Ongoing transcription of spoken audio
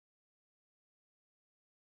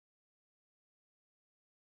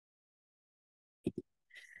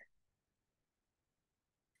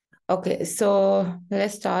Okay, so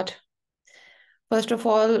let's start. First of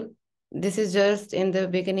all, this is just in the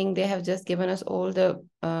beginning. They have just given us all the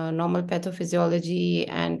normal pathophysiology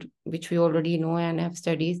and which we already know and have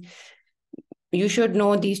studies. You should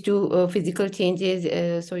know these two physical changes.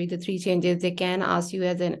 Sorry, the three changes. They can ask you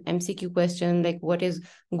as an MCQ question, like what is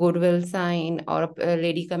goodwill sign, or a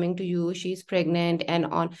lady coming to you, she's pregnant, and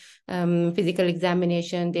on physical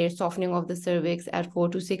examination, there's softening of the cervix at 4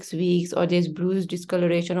 to 6 weeks, or there's bruised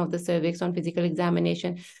discoloration of the cervix on physical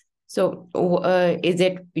examination. So is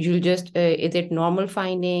it normal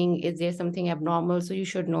finding? Is there something abnormal? So you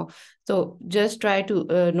should know. So just try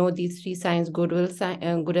to know these three signs: goodwill sign,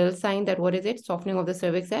 that what is it? Softening of the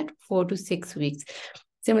cervix at 4 to 6 weeks.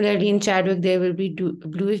 Similarly, in Chadwick, there will be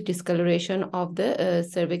bluish discoloration of the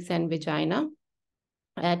cervix and vagina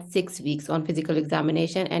at 6 weeks on physical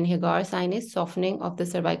examination, and Hagar sign is softening of the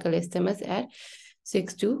cervical isthmus at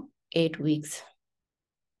 6 to 8 weeks.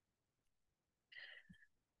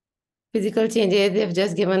 Physical changes, they've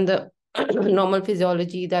just given the normal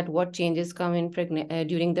physiology, that what changes come in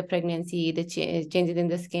during the pregnancy, the changes in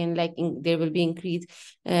the skin, like there will be increased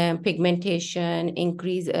pigmentation,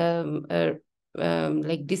 increase like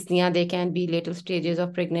dyspnea. There can be later stages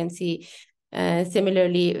of pregnancy.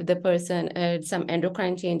 Similarly, the person, some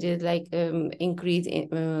endocrine changes like increase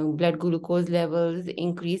in blood glucose levels,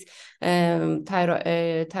 increase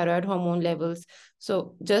thyroid hormone levels.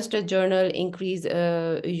 So just a journal: increase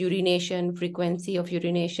urination, frequency of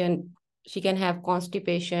urination. She can have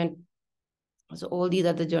constipation. So all these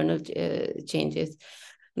are the journal changes.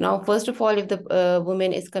 Now, first of all, if the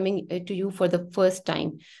woman is coming to you for the first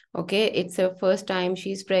time, okay, it's her first time,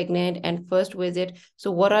 she's pregnant and first visit.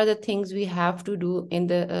 So what are the things we have to do in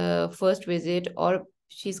the first visit, or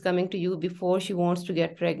she's coming to you before she wants to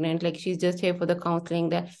get pregnant? Like she's just here for the counseling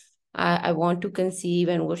that I want to conceive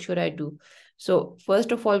and what should I do? So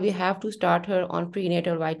first of all, we have to start her on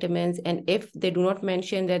prenatal vitamins. And if they do not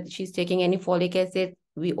mention that she's taking any folic acid,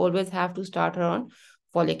 we always have to start her on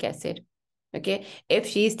folic acid. Okay. If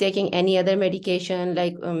she's taking any other medication,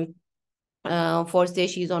 like for say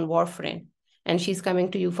she's on warfarin and she's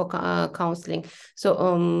coming to you for counseling,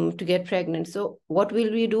 so to get pregnant, so what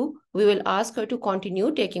will we do? We will ask her to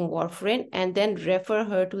continue taking warfarin and then refer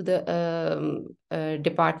her to the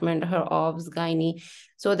department, her obs, gynae,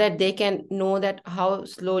 so that they can know that how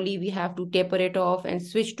slowly we have to taper it off and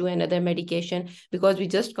switch to another medication, because we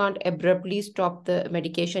just can't abruptly stop the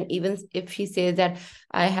medication. Even if she says that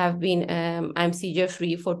I have been I'm seizure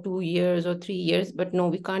free for 2 years or 3 years, but no,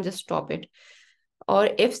 we can't just stop it. Or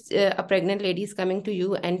if a pregnant lady is coming to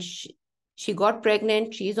you and she got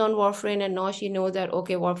pregnant, she's on warfarin, and now she knows that,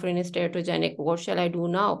 okay, warfarin is teratogenic, what shall I do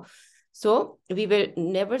now? So we will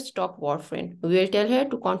never stop warfarin. We will tell her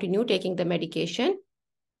to continue taking the medication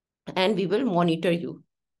and we will monitor you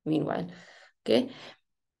meanwhile. Okay.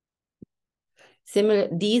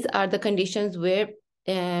 These are the conditions where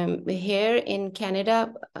here in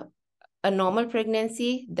Canada, a normal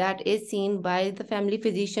pregnancy that is seen by the family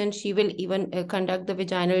physician, she will even conduct the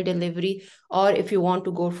vaginal delivery, or if you want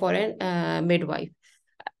to go for a midwife.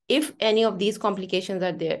 If any of these complications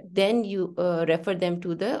are there, then you refer them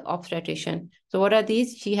to the obstetrician. So what are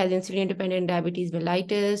these? She has insulin-dependent diabetes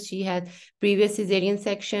mellitus, she has previous cesarean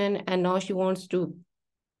section, and now she wants to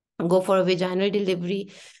go for a vaginal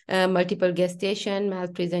delivery, multiple gestation,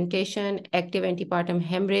 malpresentation, active antepartum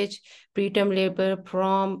hemorrhage, preterm labor,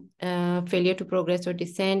 PROM, failure to progress or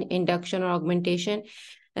descend, induction or augmentation.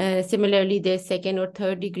 Similarly, there's second or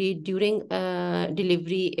third degree during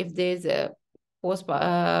delivery. If there's a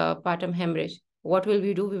postpartum hemorrhage, what will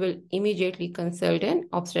we do? We will immediately consult an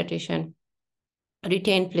obstetrician.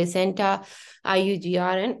 Retained placenta,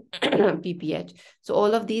 IUGR, and PPH. So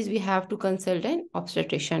all of these we have to consult an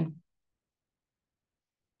obstetrician.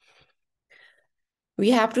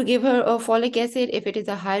 We have to give her a folic acid. If it is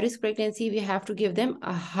a high-risk pregnancy, we have to give them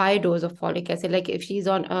a high dose of folic acid. Like if she's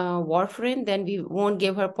on warfarin, then we won't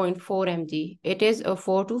give her 0.4 mg. It is a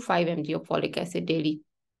 4 to 5 mg of folic acid daily.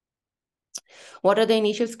 What are the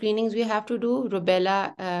initial screenings we have to do?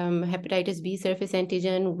 Rubella, hepatitis B surface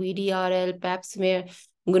antigen, VDRL, pap smear,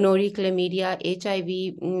 gonorrhea, chlamydia,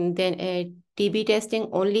 HIV, then TB testing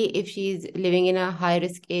only if she's living in a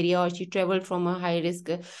high-risk area or she traveled from a high-risk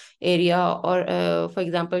area, or for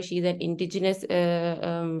example, she's an indigenous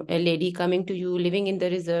a lady coming to you living in the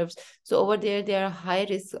reserves. So over there, they are high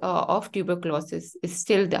risk of tuberculosis. It's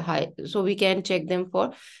still the high. So we can check them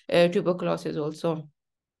for tuberculosis also.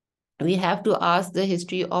 We have to ask the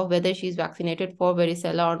history of whether she's vaccinated for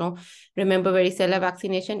varicella or no. Remember, varicella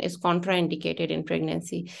vaccination is contraindicated in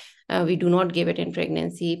pregnancy. We do not give it in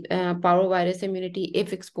pregnancy. Parvovirus immunity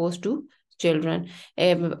if exposed to children.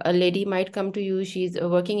 A lady might come to you, she's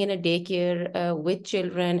working in a daycare with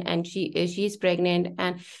children, and she's pregnant,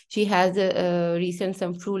 and she has recent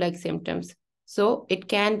some flu-like symptoms. So it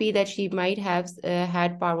can be that she might have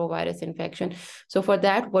had parvovirus infection. So for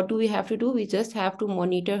that, what do we have to do? We just have to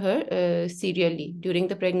monitor her serially. During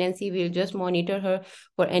the pregnancy, we'll just monitor her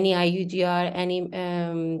for any IUGR, any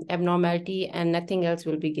abnormality, and nothing else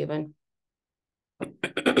will be given.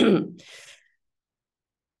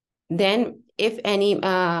 Then, if any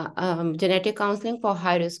genetic counseling for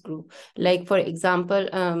high risk group, like for example,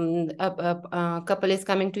 a couple is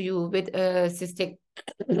coming to you with cystic,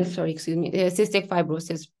 sorry, excuse me, cystic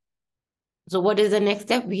fibrosis. So what is the next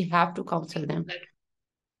step? We have to counsel them.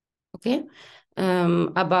 Okay.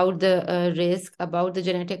 About the risk, about the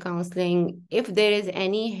genetic counseling. If there is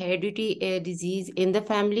any hereditary disease in the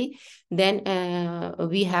family, then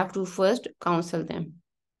we have to first counsel them.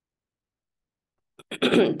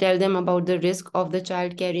 Tell them about the risk of the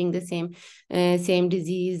child carrying the same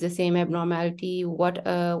disease, the same abnormality. What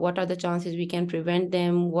are the chances we can prevent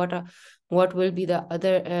them? What will be the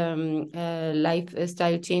other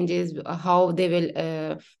lifestyle changes? How they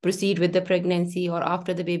will proceed with the pregnancy, or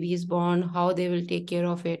after the baby is born, how they will take care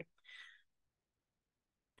of it.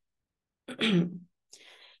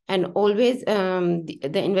 And always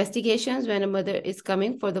the investigations, when a mother is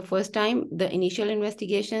coming for the first time, the initial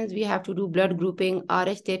investigations, we have to do blood grouping,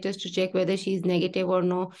 RH status to check whether she's negative or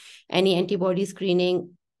no, any antibody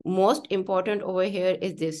screening. Most important over here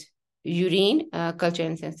is this urine culture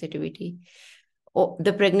and sensitivity.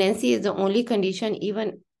 The pregnancy is the only condition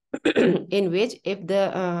even in which, if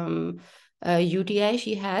the UTI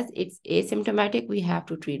she has, it's asymptomatic, we have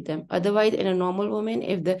to treat them. Otherwise, in a normal woman,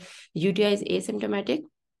 if the UTI is asymptomatic,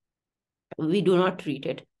 we do not treat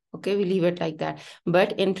it. Okay, we leave it like that.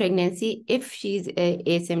 But in pregnancy, if she's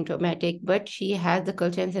asymptomatic, but she has the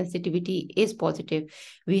culture and sensitivity is positive,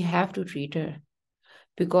 we have to treat her,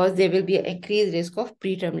 because there will be an increased risk of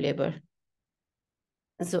preterm labor.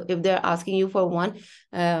 So if they're asking you for one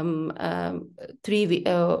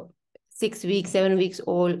 6 weeks, 7 weeks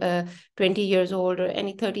old, 20 years old, or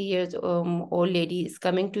any 30 years old lady is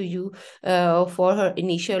coming to you for her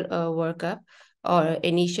initial workup or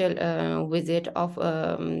initial visit of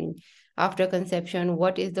after conception,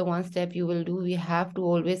 what is the one step you will do? We have to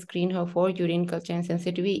always screen her for urine culture and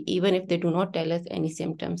sensitivity, even if they do not tell us any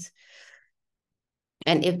symptoms.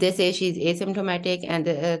 And if they say she's asymptomatic and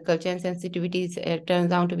the culture and sensitivity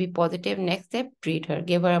turns out to be positive, next step, treat her.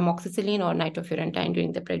 Give her amoxicillin or nitrofurantoin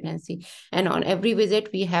during the pregnancy. And on every visit,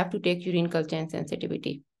 we have to take urine culture and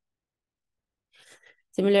sensitivity.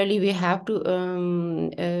 Similarly, we have to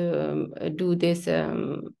do this,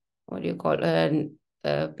 what do you call,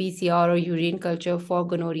 PCR or urine culture for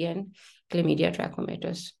gonorrhea and chlamydia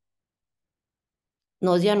trachomatis.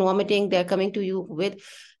 Nausea and vomiting, they're coming to you with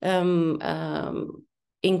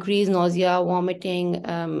increased nausea, vomiting.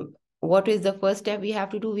 What is the first step we have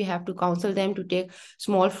to do? We have to counsel them to take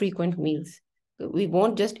small, frequent meals. We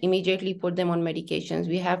won't just immediately put them on medications.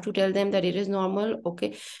 We have to tell them that it is normal,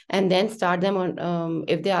 okay, and then start them on.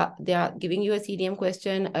 If they are giving you a CDM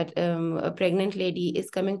question, a pregnant lady is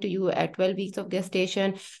coming to you at 12 weeks of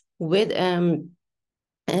gestation with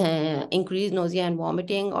increased nausea and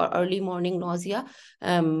vomiting or early morning nausea.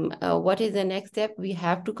 What is the next step? We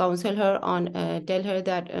have to counsel her on, tell her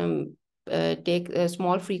that take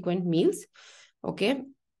small frequent meals, okay,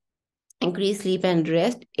 increase sleep and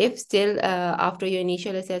rest. If still after your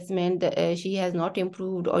initial assessment she has not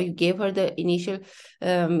improved, or you gave her the initial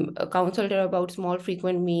counseled her about small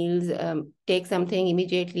frequent meals, take something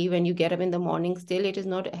immediately when you get up in the morning, still it is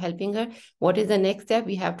not helping her, what is the next step?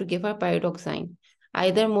 We have to give her pyridoxine,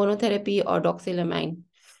 either monotherapy or doxylamine.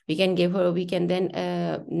 We can give her, we can then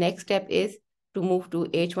next step is to move to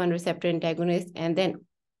H1 receptor antagonist, and then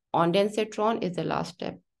ondansetron is the last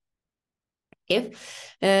step. If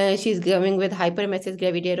she's coming with hyperemesis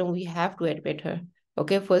gravidarum, we have to admit her.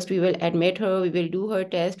 Okay, first we will admit her, we will do her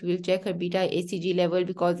test, we'll check her beta HCG level,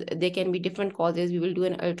 because there can be different causes. We will do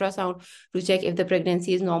an ultrasound to check if the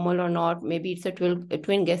pregnancy is normal or not. Maybe it's a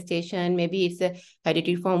twin gestation, maybe it's a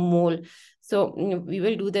hereditary mole. So we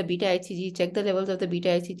will do the beta HCG, check the levels of the beta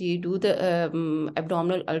HCG, do the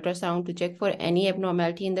abdominal ultrasound to check for any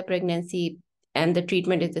abnormality in the pregnancy, and the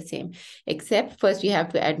treatment is the same. Except first we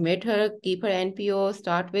have to admit her, keep her NPO,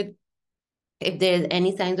 start with, if there is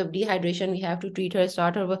any signs of dehydration, we have to treat her,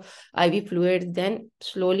 start her with IV fluids, then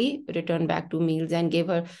slowly return back to meals and give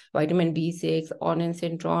her vitamin B6,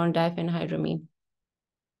 ondansetron, diphenhydramine.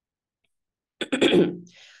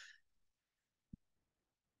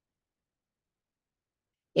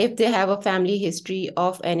 If they have a family history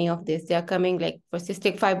of any of this, they are coming like for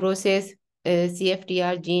cystic fibrosis,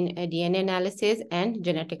 CFTR gene DNA analysis, and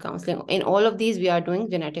genetic counseling. In all of these, we are doing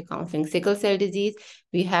genetic counseling. Sickle cell disease,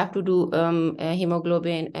 we have to do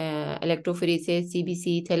hemoglobin, electrophoresis,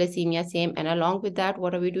 CBC, thalassemia, same. And along with that,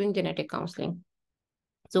 what are we doing? Genetic counseling.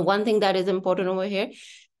 So one thing that is important over here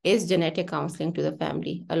is genetic counseling to the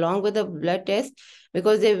family along with the blood test,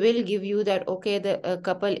 because they will give you that, okay, the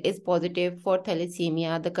couple is positive for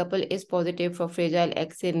thalassemia, the couple is positive for Fragile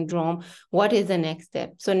X syndrome. What is the next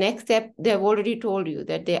step? So next step, they have already told you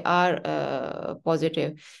that they are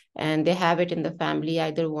positive and they have it in the family,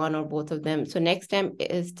 either one or both of them. So next step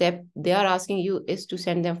they are asking you is to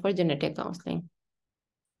send them for genetic counseling.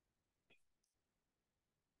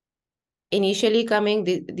 Initially coming,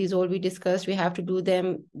 these all we discussed, we have to do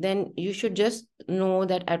them. Then you should just know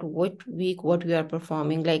that at what week, what we are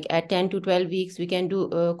performing. Like at 10 to 12 weeks, we can do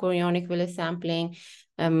chorionic villus sampling.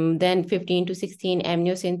 Then 15 to 16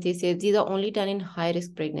 amniocentesis. These are only done in high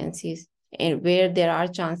risk pregnancies and where there are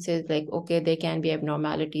chances like, okay, there can be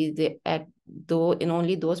abnormalities. Though in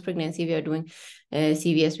only those pregnancy we are doing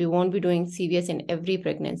CVS. We won't be doing CVS in every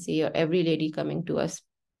pregnancy or every lady coming to us.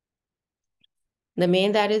 The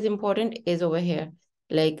main that is important is over here.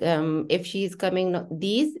 Like if she's coming,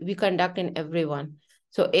 these we conduct in everyone.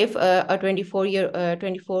 So if a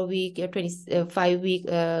 24 week, 25 week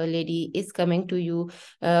lady is coming to you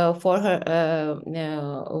for her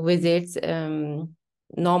visits,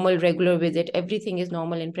 normal regular visit, everything is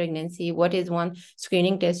normal in pregnancy. What is one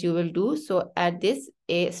screening test you will do? So at this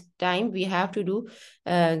time, we have to do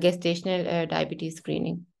gestational diabetes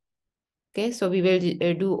screening. Okay, so we will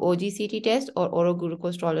do OGCT test or oral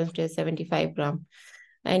glucose tolerance test, 75 gram.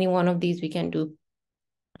 Any one of these we can do.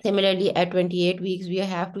 Similarly, at 28 weeks, we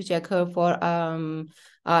have to check her for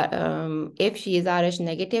if she is RH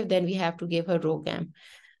negative, then we have to give her ROGAM.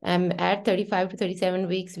 At 35 to 37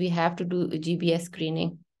 weeks, we have to do GBS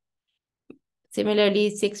screening.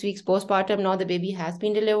 Similarly, 6 weeks postpartum, now the baby has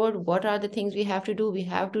been delivered. What are the things we have to do? We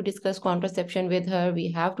have to discuss contraception with her.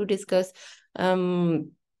 We have to discuss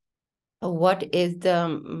what is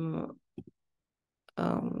the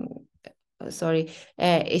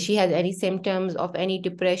if she has any symptoms of any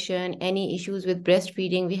depression, any issues with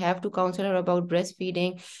breastfeeding, we have to counsel her about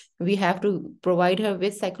breastfeeding. We have to provide her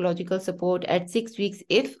with psychological support. At 6 weeks,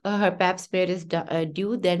 if her pap smear is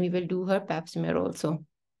due, then we will do her pap smear also.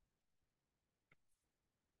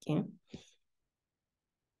 Okay.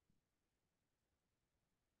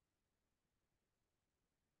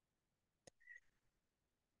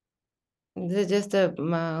 This is just a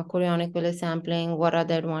chorionic villus sampling. What are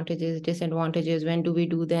the advantages, disadvantages? When do we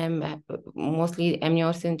do them? Mostly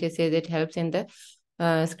amniocentesis, it helps in the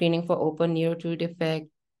screening for open neurotube defect.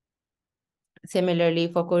 Similarly,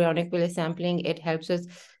 for chorionic villus sampling, it helps us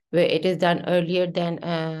where it is done earlier than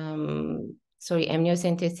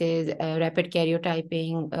amniocentesis, rapid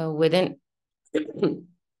karyotyping. Within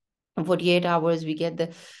 48 hours, we get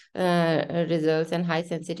the results and high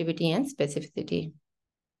sensitivity and specificity.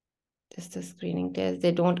 Just a screening test.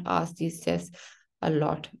 They don't ask these tests a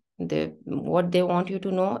lot. What they want you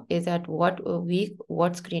to know is at what week,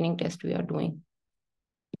 what screening test we are doing.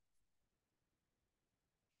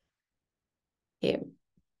 Okay.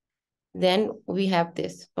 Then we have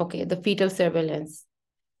this, okay, the fetal surveillance.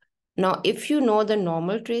 Now, if you know the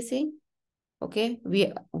normal tracing, okay,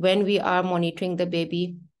 when we are monitoring the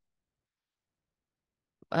baby,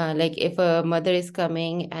 like if a mother is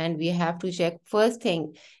coming and we have to check first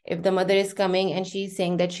thing, if the mother is coming and she's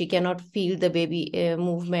saying that she cannot feel the baby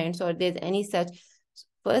movements or there's any such,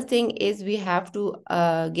 first thing is we have to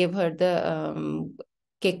give her the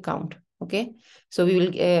kick count. Okay, so we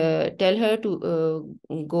will tell her to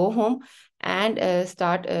go home and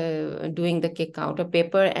start doing the kick count, a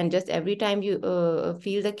paper, and just every time you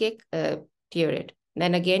feel the kick, tear it.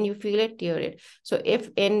 Then again you feel it, tear it. So if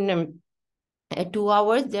in at 2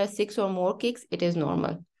 hours there are 6 or more kicks, it is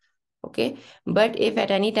normal. Okay, but if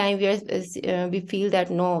at any time we feel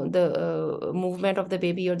that no, the movement of the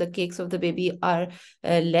baby or the kicks of the baby are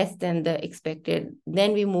less than the expected,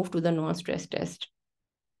 then we move to the non-stress test.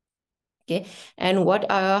 Okay, and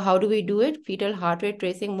how do we do it? Fetal heart rate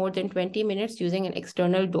tracing more than 20 minutes using an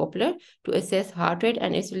external Doppler to assess heart rate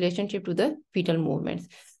and its relationship to the fetal movements.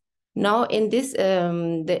 Now, in this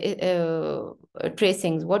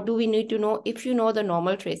tracings, what do we need to know? If you know the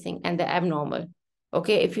normal tracing and the abnormal,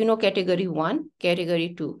 okay, if you know category 1,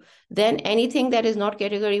 category 2, then anything that is not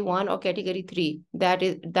category 1 or category 3,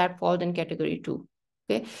 that falls in category 2.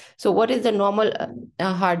 Okay, so what is the normal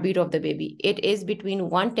heartbeat of the baby? It is between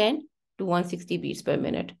 110 to 160 beats per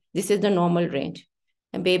minute. This is the normal range.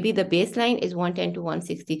 And baby, the baseline is 110 to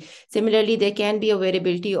 160. Similarly, there can be a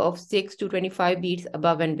variability of 6 to 25 beats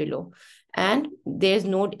above and below. And there's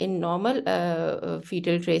no, in normal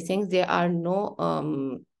fetal tracings, there are no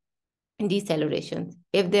decelerations.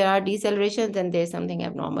 If there are decelerations, then there's something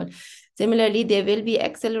abnormal. Similarly, there will be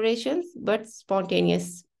accelerations, but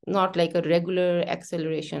spontaneous, not like a regular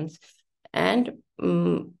accelerations. And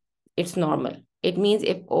it's normal. It means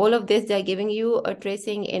if all of this, they're giving you a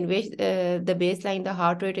tracing in which the baseline, the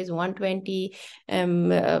heart rate is 120,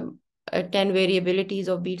 10 variabilities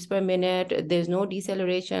of beats per minute, there's no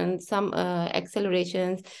deceleration, some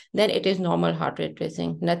accelerations, then it is normal heart rate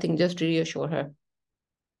tracing, nothing, just to reassure her.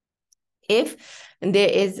 If there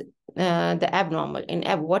is the abnormal,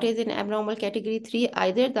 what is in abnormal category 3,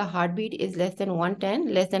 either the heartbeat is less than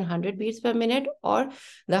 110, less than 100 beats per minute, or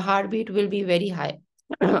the heartbeat will be very high,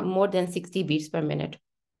 more than 60 beats per minute.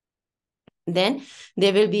 Then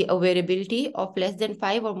there will be a variability of less than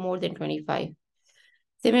 5 or more than 25.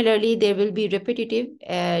 Similarly, there will be repetitive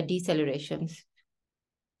decelerations.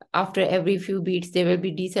 After every few beats, there will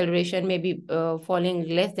be deceleration, maybe falling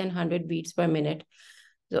less than 100 beats per minute.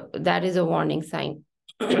 So that is a warning sign.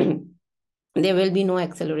 There will be no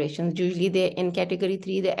accelerations. Usually they, in category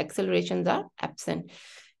 3, the accelerations are absent.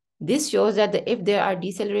 This shows that if there are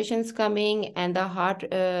decelerations coming and the heart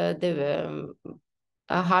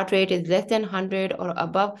rate is less than 100 or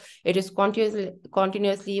above, it is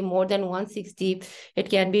continuously more than 160, it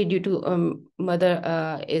can be due to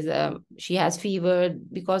mother she has fever.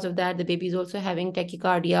 Because of that, the baby is also having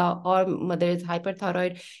tachycardia, or mother is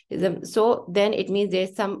hyperthyroidism. So then it means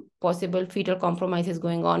there's some possible fetal compromises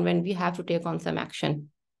going on, when we have to take on some action.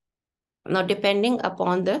 Now, depending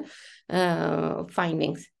upon the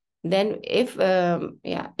findings, then if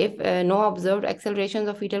no observed accelerations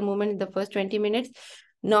of fetal movement in the first 20 minutes.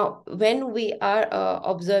 Now, when we are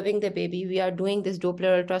observing the baby, we are doing this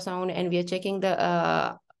Doppler ultrasound and we are checking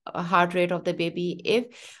the heart rate of the baby. If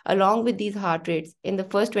along with these heart rates, in the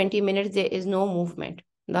first 20 minutes, there is no movement,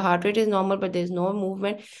 the heart rate is normal, but there's no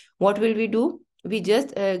movement, what will we do? We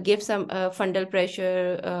just give some fundal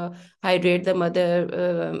pressure, hydrate the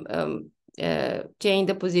mother, change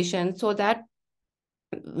the position, so that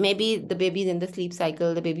maybe the baby is in the sleep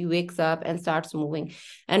cycle, the baby wakes up and starts moving,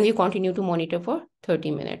 and we continue to monitor for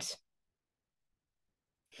 30 minutes.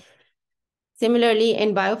 Similarly,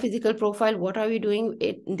 in biophysical profile, what are we doing?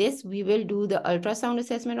 In this, we will do the ultrasound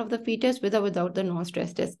assessment of the fetus with or without the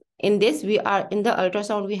non-stress test. In this, we are in the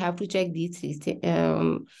ultrasound, we have to check these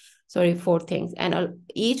 4 things. And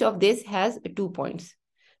each of this has 2 points.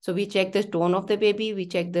 So we check the tone of the baby, we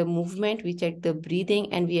check the movement, we check the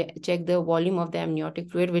breathing, and we check the volume of the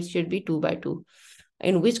amniotic fluid, which should be 2 by 2.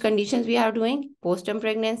 In which conditions we are doing? Postpartum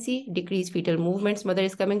pregnancy, decreased fetal movements. Mother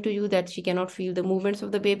is coming to you that she cannot feel the movements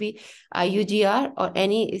of the baby, IUGR, or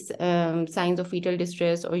any signs of fetal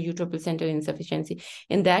distress or uteroplacental insufficiency.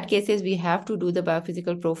 In that cases, we have to do the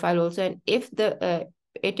biophysical profile also. And if the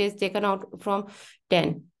it is taken out from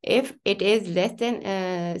 10, if it is less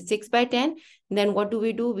than 6 by 10, then what do?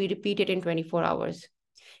 We repeat it in 24 hours.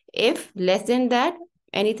 If less than that,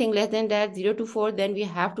 anything less than that, 0 to 4, then we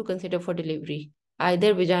have to consider for delivery,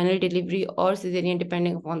 either vaginal delivery or cesarean,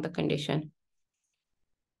 depending upon the condition.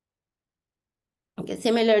 Okay.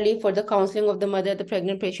 Similarly, for the counseling of the mother, the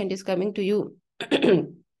pregnant patient is coming to you.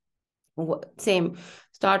 Same,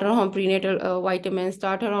 start her on prenatal vitamins,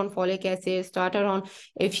 start her on folic acid, start her on,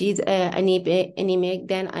 if she's anemic,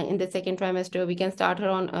 then in the second trimester, we can start her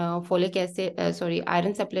on folic acid,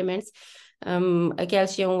 iron supplements,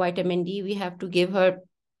 calcium, vitamin D, we have to give her.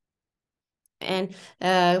 And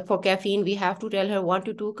for caffeine, we have to tell her 1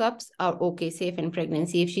 to 2 cups are okay, safe in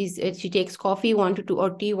pregnancy. If she takes coffee, 1 to 2, or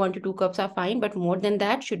tea, 1 to 2 cups are fine, but more than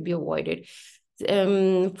that should be avoided.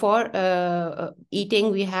 For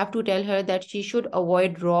eating, we have to tell her that she should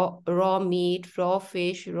avoid raw meat, raw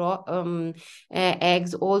fish, raw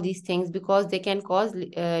eggs, all these things, because they can cause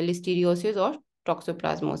listeriosis or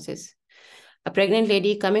toxoplasmosis. A pregnant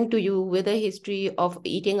lady coming to you with a history of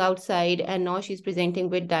eating outside, and now she's presenting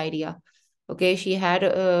with diarrhea. Okay, she had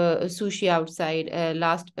sushi outside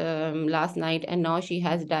last night, and now she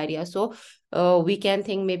has diarrhea. So we can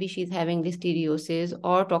think maybe she's having listeriosis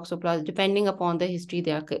or toxoplasmosis, depending upon the history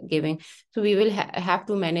they are giving. So we will have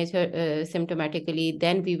to manage her symptomatically.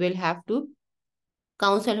 Then we will have to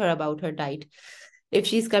counsel her about her diet. If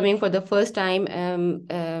she's coming for the first time,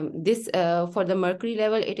 for the mercury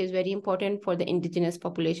level, it is very important for the indigenous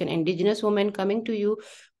population. Indigenous women coming to you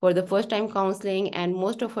for the first time counseling, and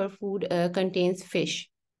most of her food contains fish.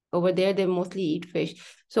 Over there, they mostly eat fish.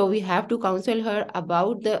 So we have to counsel her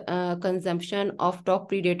about the consumption of top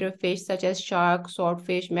predator fish, such as shark,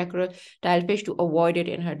 swordfish, mackerel, tilefish, to avoid it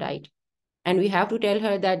in her diet. And we have to tell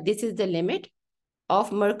her that this is the limit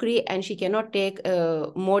of mercury, and she cannot take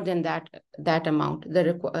more than that amount,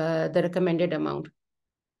 the recommended amount.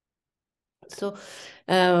 So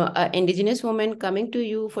an indigenous woman coming to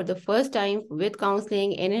you for the first time with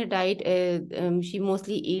counseling in her diet, she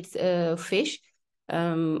mostly eats fish.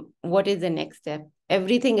 What is the next step?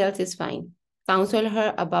 Everything else is fine. Counsel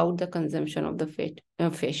her about the consumption of the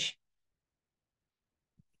fish.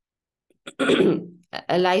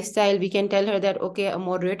 A lifestyle, we can tell her that, okay, a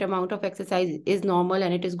moderate amount of exercise is normal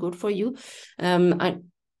and it is good for you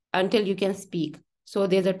until you can speak. So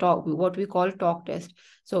there's a talk, what we call talk test.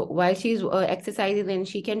 So while she's exercising and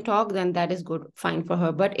she can talk, then that is good, fine for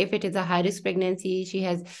her. But if it is a high risk pregnancy, she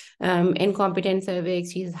has incompetent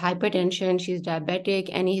cervix, she's hypertension, she's diabetic,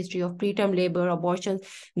 any history of preterm labor, abortions,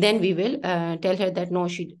 then we will tell her that no,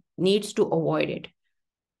 she needs to avoid it.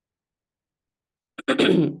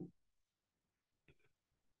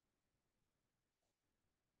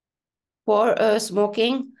 For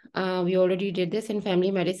smoking, we already did this in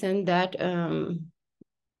family medicine, that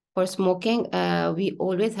for smoking, we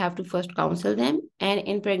always have to first counsel them. And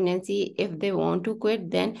in pregnancy, if they want to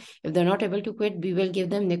quit, then if they're not able to quit, we will give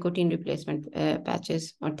them nicotine replacement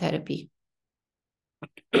patches or therapy.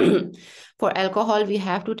 For alcohol, we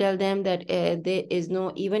have to tell them that there is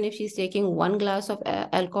no, even if she's taking 1 glass of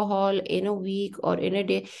alcohol in a week or in a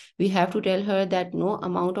day, we have to tell her that no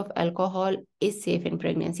amount of alcohol is safe in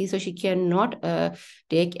pregnancy. So she cannot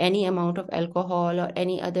take any amount of alcohol or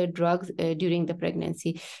any other drugs during the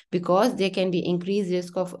pregnancy, because there can be increased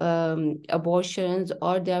risk of abortions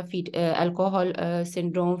or their alcohol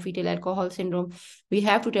syndrome, fetal alcohol syndrome. We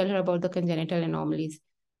have to tell her about the congenital anomalies.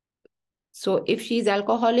 So if she's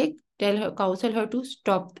alcoholic, counsel her to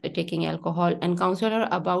stop taking alcohol, and counsel her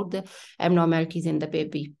about the abnormalities in the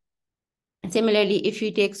baby. Similarly, if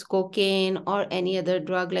she takes cocaine or any other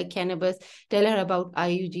drug like cannabis, tell her about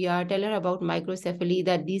IUGR, tell her about microcephaly,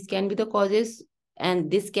 that these can be the causes and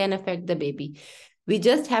this can affect the baby. We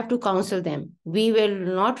just have to counsel them. We will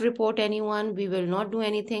not report anyone. We will not do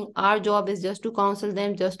anything. Our job is just to counsel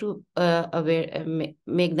them, just to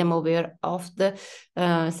make them aware of the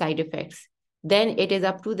side effects. Then it is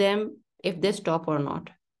up to them if they stop or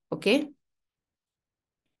not. Okay.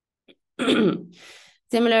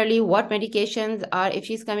 Similarly, what medications are, if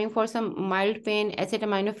she's coming for some mild pain,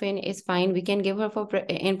 acetaminophen is fine. We can give her for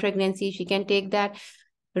in pregnancy. She can take that.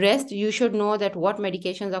 Rest, you should know that what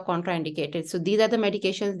medications are contraindicated. So these are the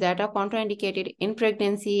medications that are contraindicated in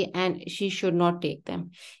pregnancy, and she should not take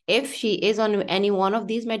them. If she is on any one of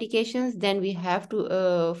these medications, then we have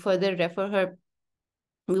to further refer her.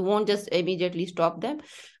 We won't just immediately stop them.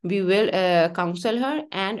 We will counsel her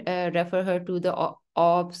and refer her to the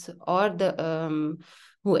OBS or the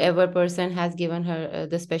whoever person has given her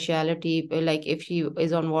the specialty. Like if she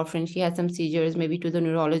is on warfarin, she has some seizures, maybe to the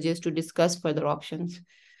neurologist to discuss further options.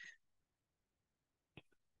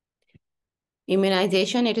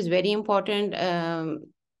 Immunization, it is very important.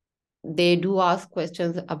 They do ask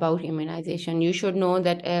questions about immunization. You should know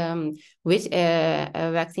that which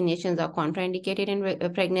vaccinations are contraindicated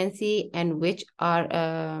in pregnancy and which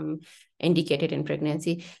are indicated in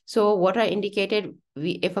pregnancy. So what are indicated,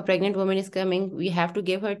 if a pregnant woman is coming, we have to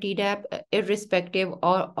give her Tdap irrespective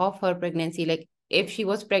of her pregnancy. Like if she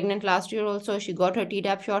was pregnant last year also, she got her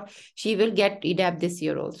Tdap shot, she will get Tdap this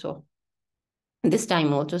year also, this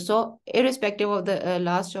time also. So irrespective of the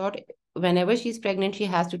last shot, whenever she's pregnant, she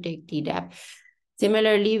has to take Tdap.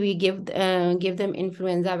 Similarly, we give them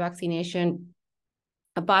influenza vaccination.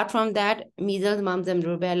 Apart from that, measles, mumps, and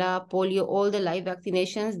rubella, polio, all the live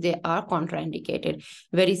vaccinations, they are contraindicated.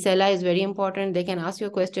 Varicella is very important. They can ask you a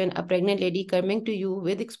question, a pregnant lady coming to you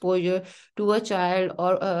with exposure to a child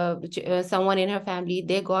or someone in her family,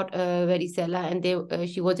 they got varicella and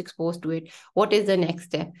she was exposed to it. What is the next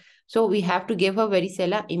step? So we have to give her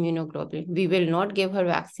varicella immunoglobulin. We will not give her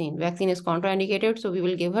vaccine. Vaccine is contraindicated, so we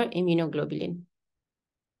will give her immunoglobulin.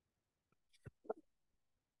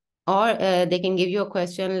 Or they can give you a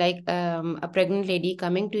question like a pregnant lady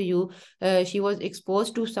coming to you, she was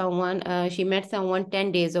exposed to someone, she met someone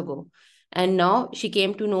 10 days ago, and now she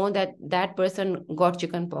came to know that that person got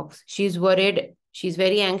chickenpox. She's worried, she's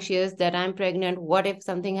very anxious that I'm pregnant. What if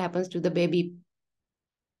something happens to the baby?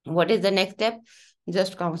 What is the next step?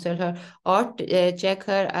 Just counsel her or check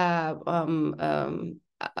her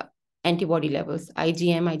antibody levels,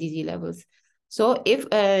 IgM, IgG levels. So if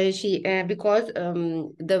because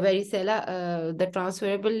the varicella, the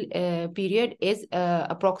transferable period is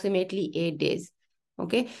approximately 8 days.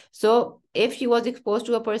 Okay. So if she was exposed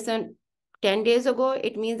to a person 10 days ago,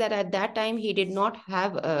 it means that at that time he did not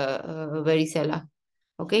have varicella.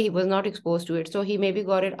 Okay. He was not exposed to it. So he maybe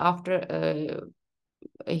got it after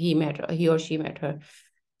he or she met her.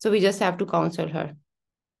 So we just have to counsel her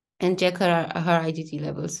and check her IgG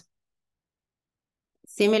levels.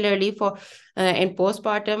 Similarly, for in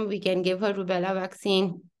postpartum, we can give her rubella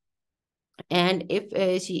vaccine. And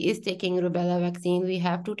if she is taking rubella vaccine, we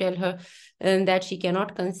have to tell her that she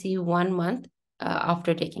cannot conceive 1 month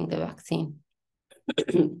after taking the vaccine.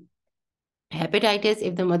 Hepatitis,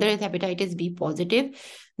 if the mother is hepatitis B positive,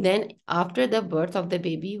 then after the birth of the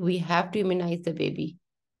baby, we have to immunize the baby.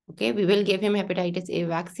 Okay, we will give him hepatitis A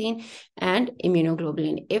vaccine and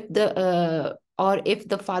immunoglobulin. Or if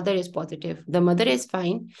the father is positive, the mother is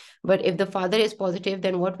fine, but if the father is positive,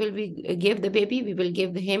 then what will we give the baby? We will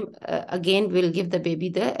give him, we'll give the baby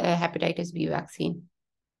the hepatitis B vaccine.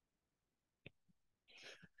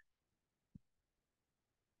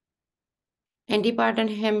 Antepartum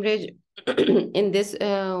hemorrhage, in this,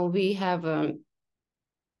 we have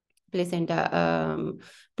placenta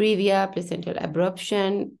previa, placental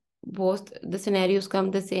abruption. Both the scenarios come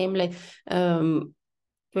the same, like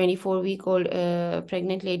 24-week-old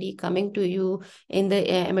pregnant lady coming to you in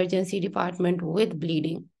the emergency department with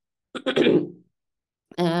bleeding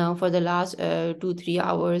for the last 2-3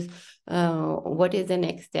 hours. What is the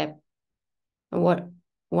next step?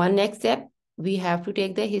 One next step, we have to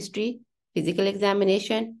take the history, physical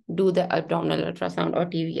examination, do the abdominal ultrasound or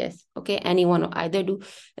TVS. Okay, anyone, either do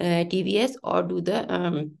TVS or do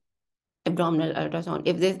the abdominal ultrasound.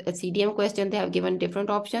 If there's a CDM question, they have given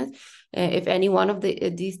different options. If any one of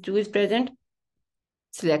these two is present,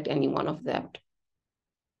 select any one of that.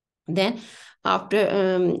 Then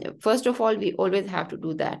after, first of all, we always have to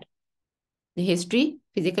do that. The history,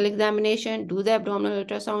 physical examination, do the abdominal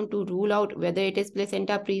ultrasound to rule out whether it is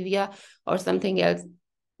placenta previa or something else.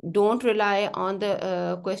 Don't rely on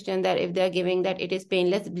the question that if they're giving that it is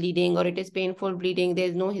painless bleeding or it is painful bleeding,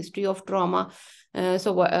 there's no history of trauma.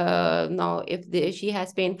 Now if she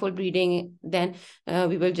has painful bleeding, then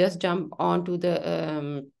we will just jump on to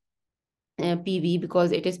the PV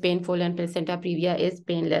because it is painful and placenta previa is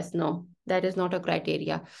painless. No, that is not a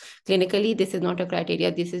criteria. Clinically, this is not a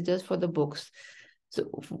criteria. This is just for the books. So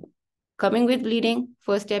coming with bleeding,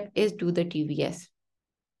 first step is do the TVS.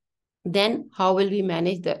 Then how will we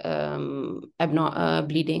manage the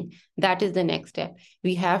bleeding? That is the next step.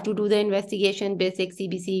 We have to do the investigation, basic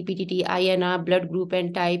CBC, PTT, INR, blood group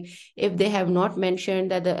and type. If they have not mentioned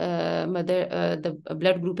that the mother, the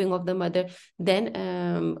blood grouping of the mother,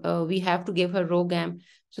 then we have to give her ROGAM.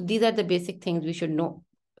 So these are the basic things we should know.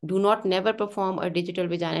 Do not never perform a digital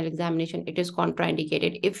vaginal examination. It is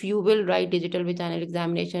contraindicated. If you will write digital vaginal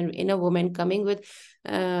examination in a woman coming with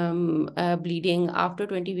bleeding after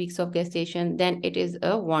 20 weeks of gestation, then it is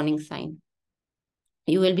a warning sign.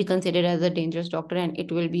 You will be considered as a dangerous doctor and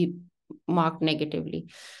it will be marked negatively.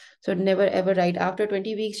 So never ever write after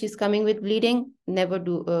 20 weeks she's coming with bleeding. Never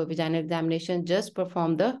do a vaginal examination. Just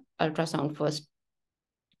perform the ultrasound first.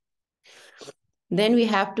 Then we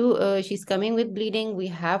have to, she's coming with bleeding, we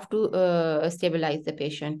have to stabilize the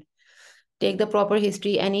patient. Take the proper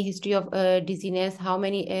history, any history of dizziness, how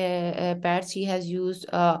many pads she has used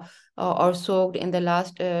or soaked in the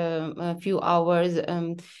last few hours,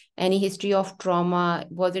 any history of trauma,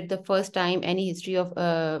 was it the first time, any history of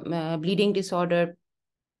bleeding disorder.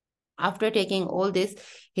 After taking all this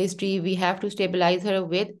history, we have to stabilize her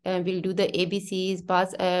with, we'll do the ABCs,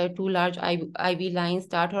 pass 2 large IV lines,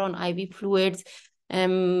 start her on IV fluids.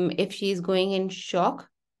 If she is going in shock,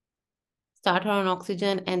 start her on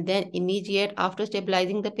oxygen, and then immediate, after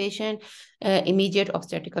stabilizing the patient, immediate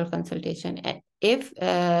obstetrical consultation. And if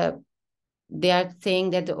they are saying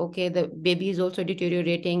that, okay, the baby is also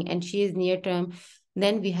deteriorating and she is near term,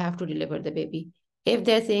 then we have to deliver the baby. If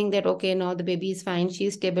they're saying that, okay, now the baby is fine,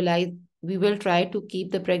 she's stabilized, we will try to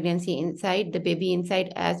keep the pregnancy inside, the baby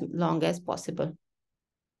inside as long as possible.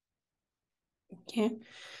 Okay.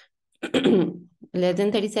 Less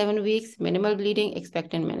than 37 weeks, minimal bleeding,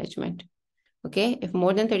 expectant management. Okay, if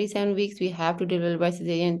more than 37 weeks, we have to deliver by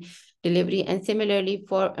cesarean delivery. And similarly,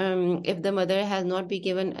 for if the mother has not been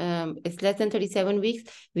given, it's less than 37 weeks,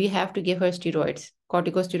 we have to give her steroids,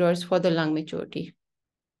 corticosteroids for the lung maturity.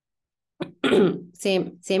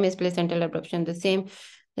 same as placental abruption, the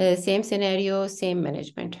same scenario, same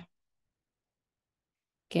management.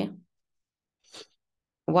 Okay.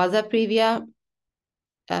 Vasa previa,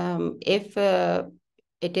 if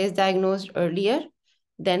it is diagnosed earlier,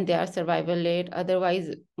 then they are survival late.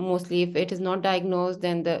 Otherwise, mostly if it is not diagnosed,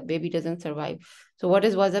 then the baby doesn't survive. So what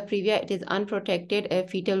is vasa previa? It is unprotected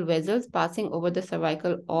fetal vessels passing over the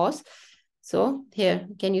cervical os. So here,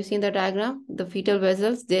 can you see in the diagram? The fetal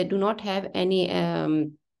vessels, they do not have any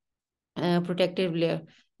protective layer.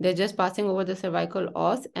 They're just passing over the cervical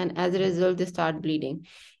os, and as a result, they start bleeding.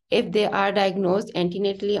 If they are diagnosed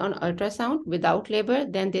antenatally on ultrasound without labor,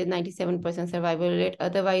 then there's 97% survival rate.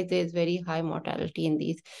 Otherwise, there's very high mortality in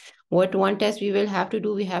these. What one test we will have to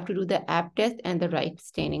do? We have to do the AB test and the right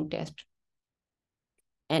staining test.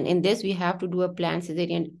 And in this, we have to do a planned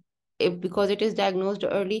cesarean. Because it is diagnosed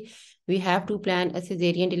early, we have to plan a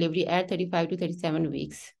cesarean delivery at 35 to 37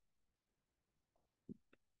 weeks.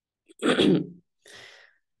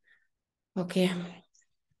 Okay.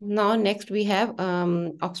 Now, next we have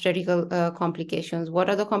obstetrical complications. What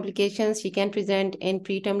are the complications? She can present in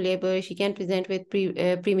preterm labor. She can present with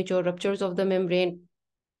premature ruptures of the membrane.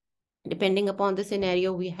 Depending upon the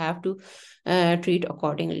scenario, we have to treat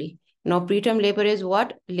accordingly. Now, preterm labor is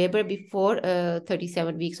what? Labor before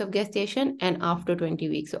 37 weeks of gestation and after 20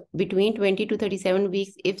 weeks. So between 20 to 37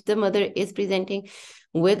 weeks, if the mother is presenting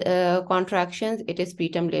with contractions, it is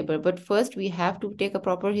preterm labor. But first, we have to take a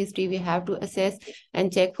proper history. We have to assess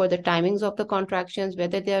and check for the timings of the contractions,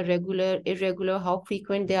 whether they are regular, irregular, how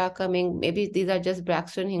frequent they are coming. Maybe these are just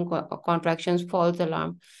Braxton contractions, false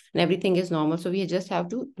alarm, and everything is normal. So we just have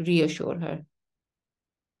to reassure her.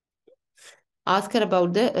 Ask her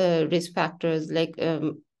about the risk factors, like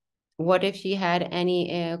what if she had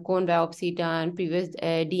any cone biopsy done, previous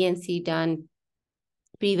DNC done,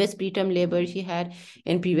 previous preterm labor she had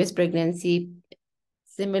in previous pregnancy.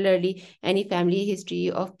 Similarly, any family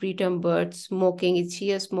history of preterm birth, smoking, is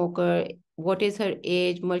she a smoker, what is her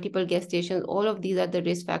age, multiple gestations, all of these are the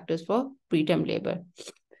risk factors for preterm labor.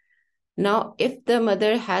 Now, if the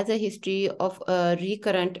mother has a history of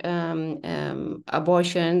recurrent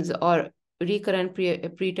abortions or recurrent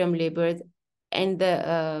preterm labors in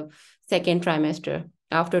the second trimester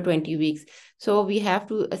after 20 weeks, so we have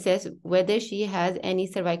to assess whether she has any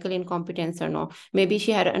cervical incompetence or not. Maybe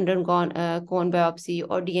she had undergone a cone biopsy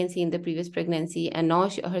or DNC in the previous pregnancy, and now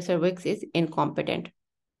her cervix is incompetent.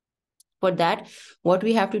 For that, what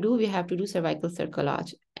we have to do? We have to do cervical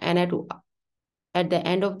cerclage, and at the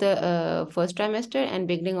end of the first trimester and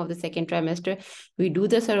beginning of the second trimester, we do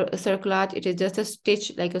the cerclage. It is just a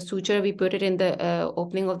stitch, like a suture. We put it in the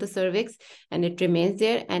opening of the cervix and it remains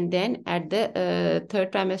there. And then at the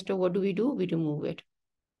third trimester, what do? We remove it.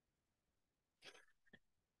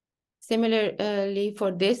 Similarly,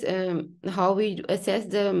 for this, how we assess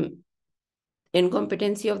the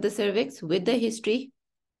incompetency of the cervix with the history,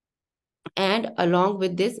 and along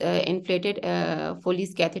with this inflated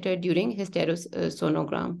Foley's catheter during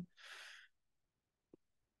hysterosonogram.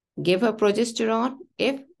 Give her progesterone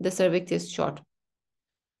if the cervix is short.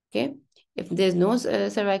 Okay. If there's no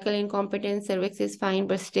cervical incompetence, cervix is fine,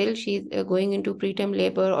 but still she's going into preterm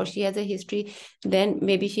labor or she has a history, then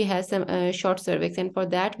maybe she has some short cervix. And for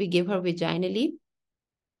that, we give her vaginally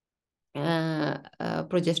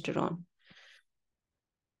progesterone.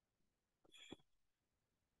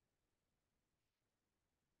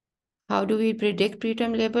 How do we predict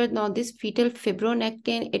preterm labor? Now, this fetal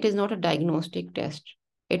fibronectin, it is not a diagnostic test.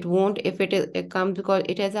 It won't, if it comes, because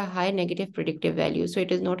it has a high negative predictive value. So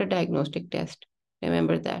it is not a diagnostic test.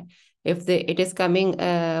 Remember that. If it is coming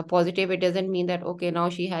positive, it doesn't mean that, okay, now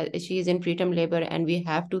she is in preterm labor and we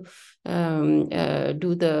have to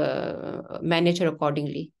do the manage her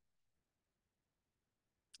accordingly.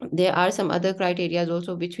 There are some other criteria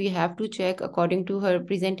also which we have to check according to her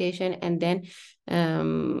presentation, and then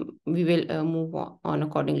we will move on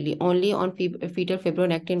accordingly. Only on fetal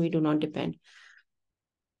fibronectin we do not depend.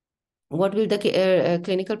 What will the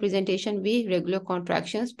clinical presentation be? Regular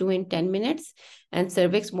contractions 2 in 10 minutes and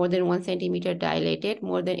cervix more than 1 centimeter dilated,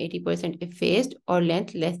 more than 80% effaced, or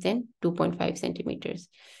length less than 2.5 centimeters.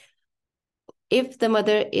 If the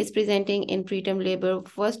mother is presenting in preterm labor,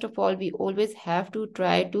 first of all, we always have to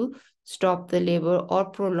try to stop the labor or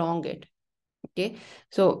prolong it. Okay.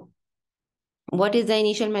 So what is the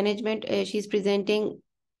initial management? She's presenting,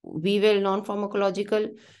 we will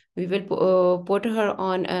non-pharmacological, we will put her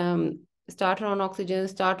on, start her on oxygen,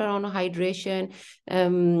 start her on hydration,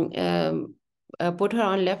 put her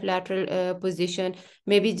on left lateral position.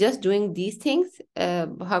 Maybe just doing these things,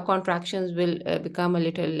 her contractions will become a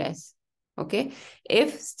little less. Okay.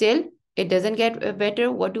 If still it doesn't get better,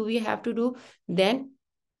 what do we have to do? Then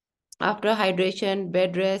after hydration,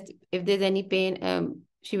 bed rest, if there's any pain,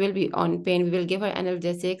 she will be on pain. We will give her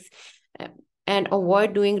analgesics and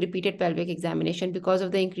avoid doing repeated pelvic examination because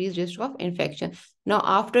of the increased risk of infection. Now,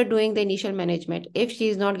 after doing the initial management, if she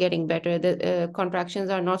is not getting better, the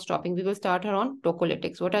contractions are not stopping, we will start her on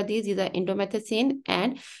tocolytics. What are these? These are indomethacin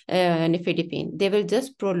and nifedipine. They will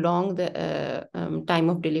just prolong the time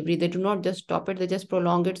of delivery. They do not just stop it, they just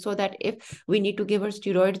prolong it, so that if we need to give her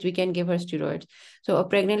steroids, we can give her steroids. So a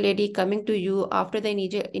pregnant lady coming to you after the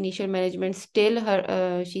initial management, still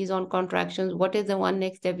her she's on contractions. What is the one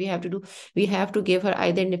next step we have to do? We have to give her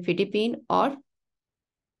either nifedipine or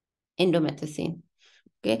indomethacin.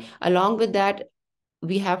 Okay. Along with that,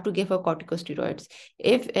 we have to give her corticosteroids.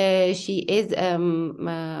 If she is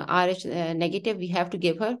Rh negative, we have to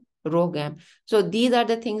give her Rogam. So these are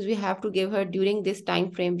the things we have to give her during this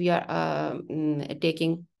time frame we are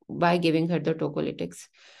taking by giving her the tocolytics.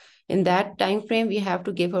 In that time frame, we have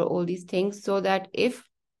to give her all these things, so that if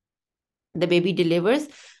the baby delivers,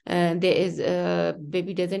 there is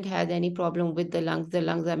baby doesn't have any problem with the lungs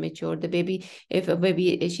are mature. The baby, if a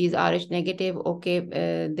baby she's Rh negative, okay,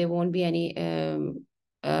 there won't be any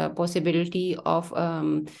possibility of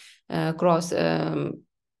cross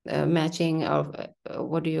matching, or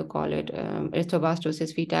what do you call it,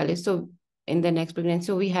 erythroblastoma fetalis. So in the next pregnancy,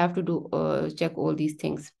 so we have to do check all these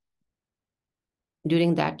things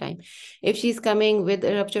during that time. If she's coming with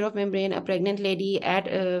a rupture of membrane, a pregnant lady at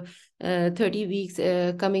 30 weeks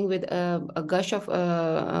coming with a gush of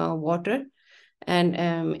water, and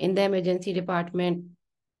in the emergency department,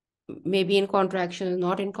 maybe in contraction,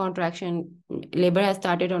 not in contraction, labor has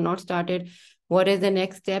started or not started, what is the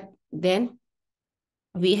next step? Then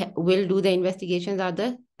we will do the investigations. Are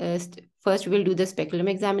the first we'll do the speculum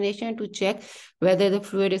examination to check whether the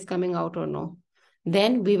fluid is coming out or no.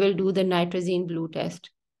 Then we will do the nitrazine blue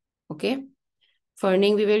test. Okay.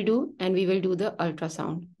 Ferning we will do, and we will do the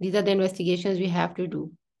ultrasound. These are the investigations we have to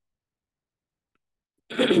do.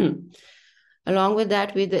 Along with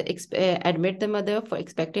that, we admit the mother for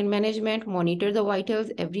expectant management, monitor the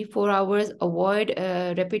vitals every 4 hours, avoid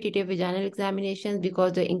repetitive vaginal examinations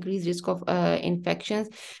because the increased risk of infections.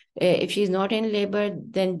 If she's not in labor,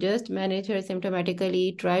 then just manage her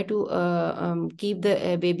symptomatically. Try to keep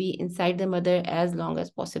the baby inside the mother as long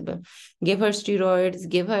as possible. Give her steroids,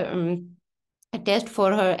 give her a test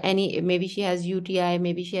for her, maybe she has UTI,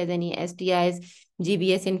 maybe she has any STIs,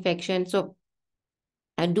 GBS infection. So,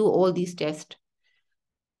 and do all these tests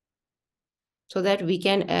so that we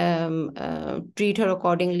can treat her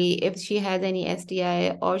accordingly. If she has any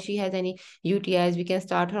STI or she has any UTIs, we can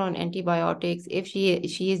start her on antibiotics. If she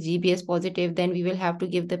is GBS positive, then we will have to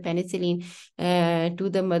give the penicillin to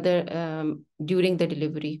the mother during the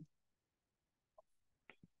delivery.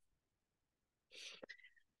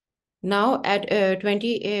 Now at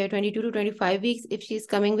 22 to 25 weeks, if she's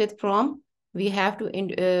coming with PROM, we have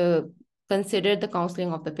to consider the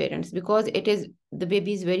counseling of the parents, because the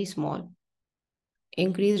baby is very small.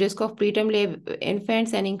 Increased risk of preterm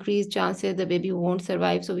infants and increased chances the baby won't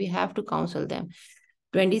survive. So we have to counsel them.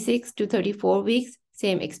 26 to 34 weeks,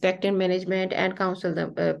 same expectant management and counsel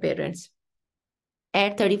the parents.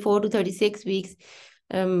 At 34 to 36 weeks,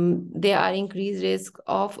 there are increased risk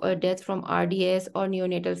of death from RDS or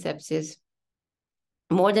neonatal sepsis.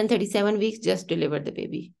 More than 37 weeks, just deliver the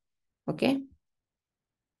baby. Okay.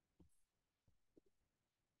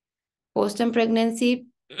 Postpartum pregnancy,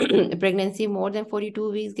 pregnancy more than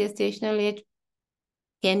 42 weeks gestational age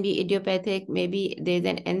can be idiopathic. Maybe there's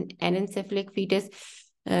an anencephalic fetus.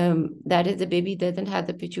 That is, the baby doesn't have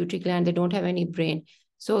the pituitary gland. They don't have any brain.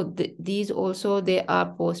 So these also, they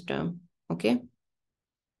are postpartum. Okay.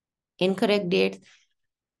 Incorrect dates.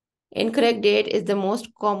 Incorrect date is the most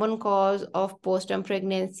common cause of postpartum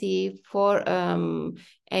pregnancy for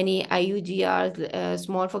any IUGRs,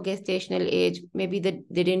 small for gestational age. Maybe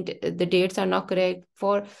the dates are not correct.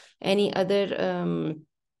 For any other,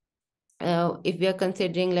 if we are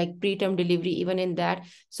considering like preterm delivery, even in that.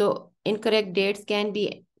 So incorrect dates can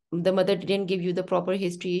be the mother didn't give you the proper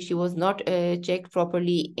history. She was not checked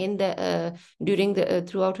properly in the during the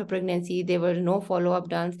throughout her pregnancy. There were no follow-up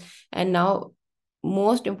done, and now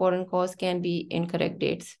most important cause can be incorrect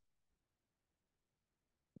dates.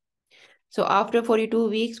 So after 42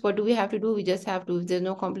 weeks, what do we have to do? We just have to, if there's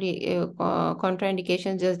no complete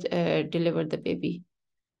contraindication, just deliver the baby.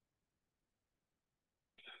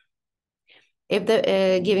 If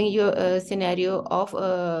the giving you a scenario of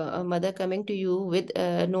a mother coming to you with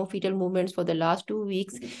no fetal movements for the last 2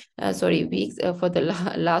 weeks, weeks, for the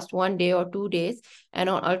last 1 day or 2 days, and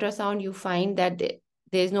on ultrasound you find that there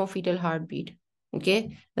is no fetal heartbeat.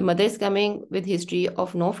 Okay, the mother is coming with history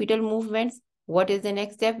of no fetal movements. What is the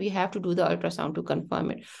next step? We have to do the ultrasound to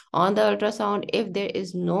confirm it. On the ultrasound, if there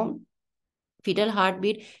is no fetal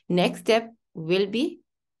heartbeat, next step will be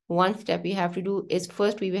one step we have to do is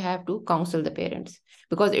first we will have to counsel the parents,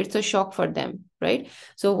 because it's a shock for them, right?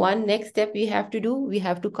 So one next step we have to do, we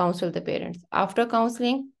have to counsel the parents. After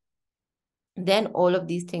counseling, then all of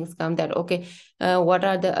these things come, that okay, what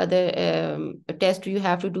are the other tests you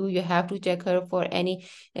have to do? You have to check her for any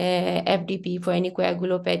FDP, for any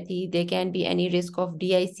coagulopathy. There can be any risk of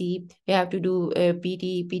DIC. You have to do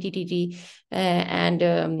PTTT, and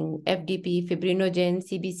FDP, fibrinogen,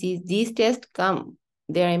 CBC. These tests come,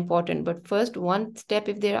 they are important. But first, one step,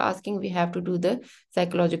 if they're asking, we have to do the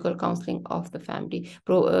psychological counseling of the family,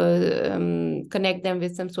 connect them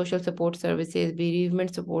with some social support services,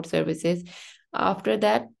 bereavement support services. After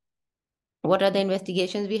that, what are the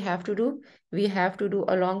investigations we have to do? We have to do,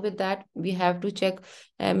 along with that, we have to check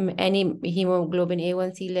any hemoglobin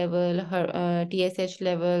A1C level, her TSH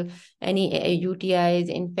level, any UTIs,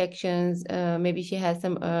 infections. Maybe she has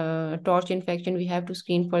some torch infection. We have to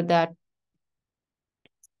screen for that.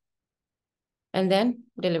 And then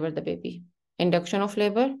deliver the baby. Induction of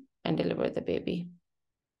labor and deliver the baby.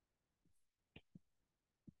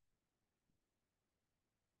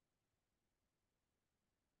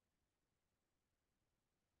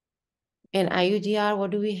 In IUGR,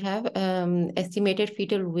 what do we have? Estimated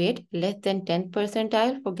fetal weight less than 10th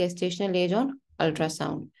percentile for gestational age on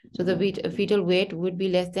ultrasound. So the fetal weight would be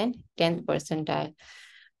less than 10th percentile.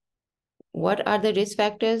 What are the risk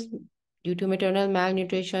factors? Due to maternal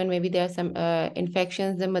malnutrition, maybe there are some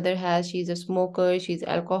infections the mother has. She's a smoker, she's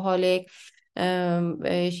alcoholic,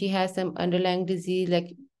 she has some underlying disease,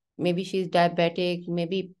 like maybe she's diabetic,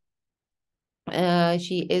 maybe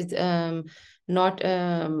she is not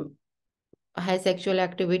high sexual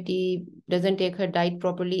activity, doesn't take her diet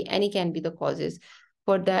properly. Any can be the causes.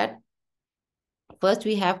 For that, first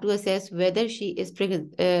we have to assess whether she is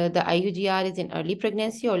the IUGR is in early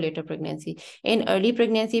pregnancy or later pregnancy. In early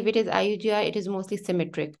pregnancy, if it is IUGR, it is mostly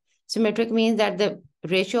symmetric. Symmetric means that the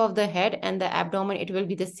ratio of the head and the abdomen, it will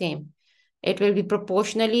be the same. It will be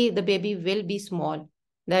proportionally, the baby will be small.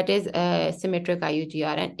 That is symmetric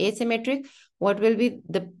IUGR. And asymmetric, what will be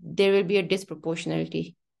there will be a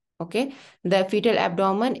disproportionality. Okay, the fetal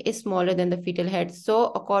abdomen is smaller than the fetal head.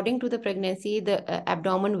 So according to the pregnancy, the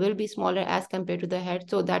abdomen will be smaller as compared to the head.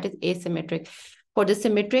 So that is asymmetric. For the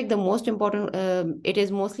symmetric, the most important, it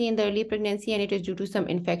is mostly in the early pregnancy, and it is due to some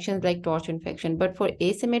infections like torch infection. But for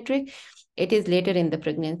asymmetric, it is later in the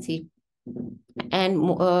pregnancy, and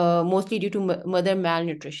mostly due to mother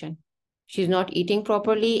malnutrition. She's not eating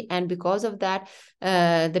properly, and because of that,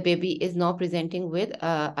 the baby is now presenting with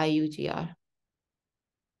IUGR.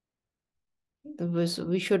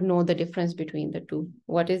 We should know the difference between the two.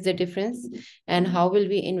 What is the difference and how will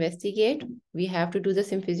we investigate? We have to do the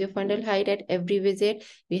symphysiofundal height at every visit.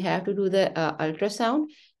 We have to do the ultrasound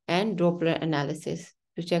and Doppler analysis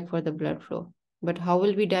to check for the blood flow. But how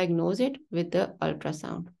will we diagnose it? With the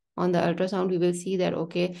ultrasound. On the ultrasound, we will see that,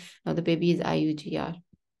 okay, now the baby is IUGR.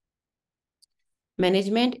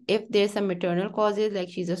 Management, if there's some maternal causes, like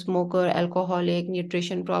she's a smoker, alcoholic,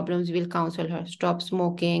 nutrition problems, we'll counsel her. Stop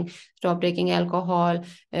smoking, stop taking alcohol,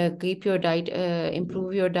 keep your diet,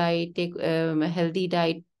 improve your diet, take a healthy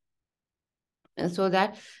diet, so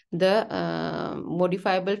that the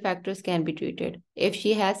modifiable factors can be treated. If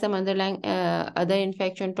she has some underlying other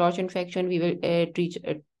infection, torch infection, we will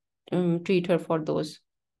treat her for those.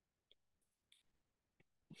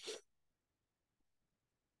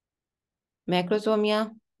 Macrosomia,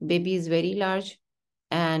 baby is very large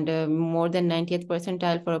and more than 90th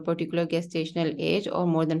percentile for a particular gestational age, or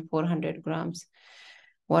more than 400 grams.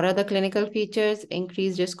 What are the clinical features?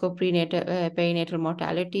 Increased risk of perinatal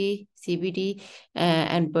mortality, CBD,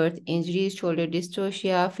 and birth injuries, shoulder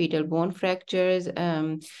dystocia, fetal bone fractures.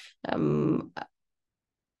 A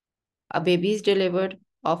baby is delivered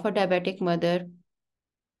of a diabetic mother,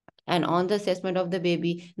 and on the assessment of the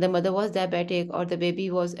baby, the mother was diabetic or the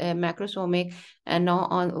baby was macrosomic. And now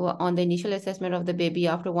on the initial assessment of the baby,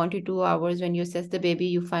 after 1 to 2 hours, when you assess the baby,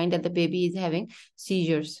 you find that the baby is having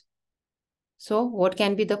seizures. So what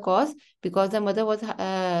can be the cause? Because the mother was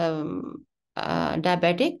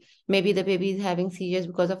diabetic, maybe the baby is having seizures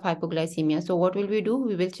because of hypoglycemia. So what will we do?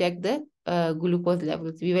 We will check the glucose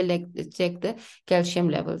levels. We will check the calcium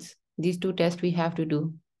levels. These two tests we have to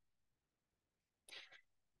do.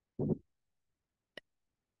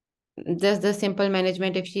 Just the simple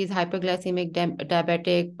management. If she is hyperglycemic,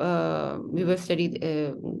 diabetic, we will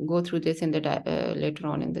go through this in the later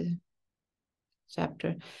on in the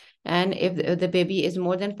chapter. And if the baby is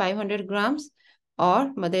more than 500 grams,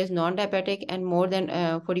 or mother is non-diabetic and more than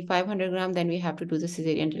 4,500 grams, then we have to do the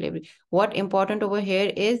cesarean delivery. What important over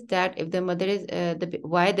here is that if the mother is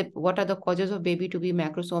what are the causes of baby to be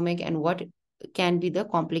macrosomic, and what can be the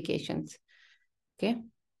complications. Okay.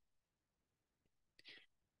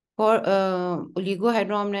 For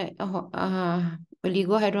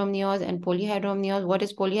oligohydramnios and polyhydramnios, what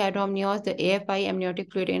is polyhydramnios? The AFI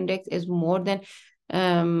amniotic fluid index is more than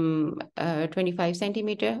 25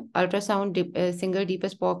 centimeter. Ultrasound single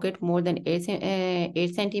deepest pocket more than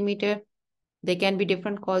 8 centimeter. There can be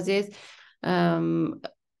different causes,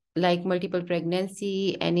 like multiple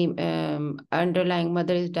pregnancy, any underlying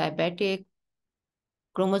mother is diabetic,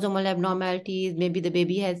 chromosomal abnormalities, maybe the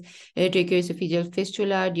baby has tracheoesophageal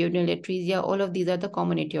fistula, duodenal atresia. All of these are the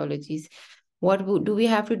common etiologies. What do we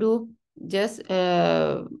have to do? Just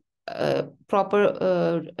proper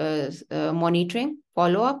monitoring,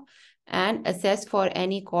 follow up, and assess for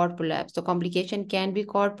any cord prolapse. So complication can be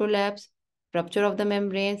cord prolapse, rupture of the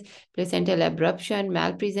membranes, placental abruption,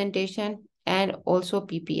 malpresentation, and also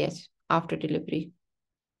PPH after delivery.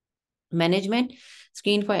 Management: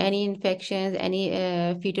 screen for any infections, any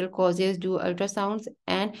fetal causes, do ultrasounds,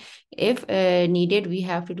 and if needed, we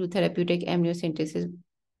have to do therapeutic amniocentesis,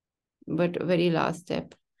 but very last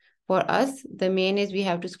step. For us, the main is we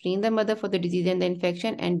have to screen the mother for the disease and the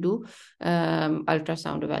infection and do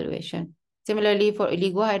ultrasound evaluation. Similarly, for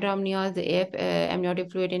oligohydramnios, the AF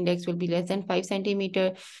amniotic fluid index will be less than 5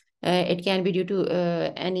 centimeter. It can be due to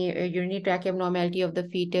any urinary tract abnormality of the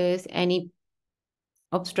fetus, any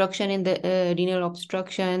obstruction in the renal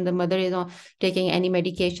obstruction, the mother is on taking any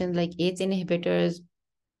medications like ACE inhibitors,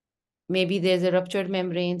 maybe there's a ruptured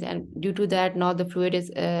membranes, and due to that now the fluid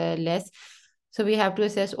is less. So we have to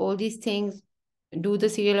assess all these things, do the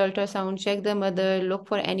serial ultrasound, check the mother, look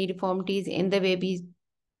for any deformities in the babies.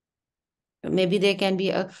 Maybe there can be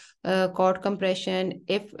a cord compression.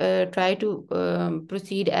 If try to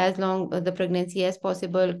proceed as long the pregnancy as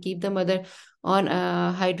possible, keep the mother on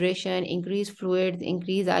hydration, increase fluids,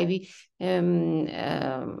 increase IV,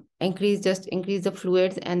 increase the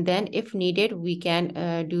fluids, and then if needed, we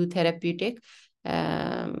can do therapeutic,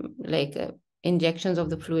 like injections of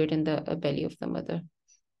the fluid in the belly of the mother.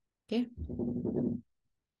 Okay.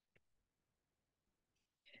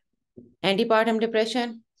 Antepartum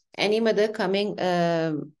depression. Any mother coming,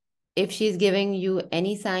 if she's giving you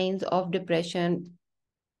any signs of depression,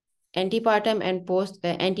 antepartum and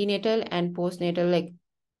antenatal and postnatal, like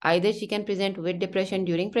either she can present with depression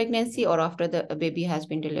during pregnancy or after the baby has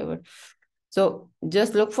been delivered. So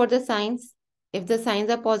just look for the signs. If the signs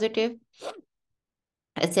are positive,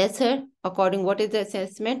 assess her according what is the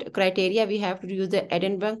assessment criteria. We have to use the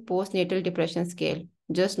Edinburgh postnatal depression scale.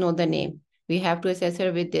 Just know the name. We have to assess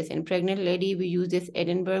her with this. In pregnant lady, we use this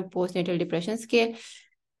Edinburgh postnatal depression scale.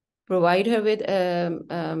 Provide her with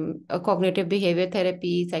a cognitive behavior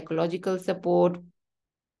therapy, psychological support.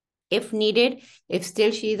 If needed, if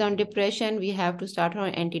still she is on depression, we have to start her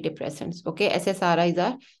on antidepressants. Okay, SSRIs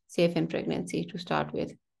are safe in pregnancy to start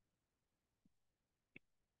with.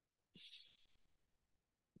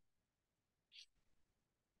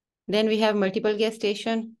 Then we have multiple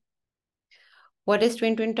gestation. What is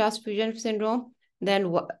twin transfusion syndrome?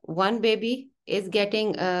 Then one baby is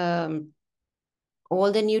getting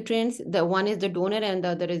all the nutrients. The one is the donor and the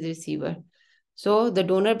other is the receiver. So the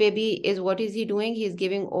donor baby is, what is he doing? He's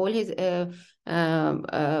giving all his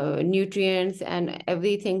nutrients and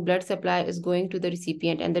everything. Blood supply is going to the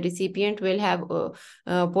recipient, and the recipient will have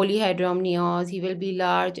polyhydramnios. He will be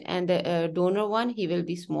large, and the donor one, he will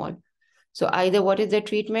be small. So either what is the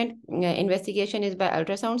treatment? Investigation is by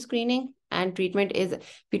ultrasound screening, and treatment is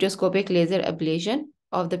fetoscopic laser ablation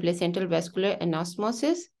of the placental vascular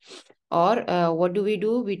anastomosis. Or what do?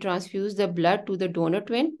 We transfuse the blood to the donor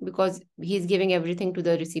twin because he's giving everything to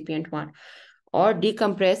the recipient one. Or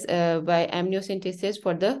decompress by amniocentesis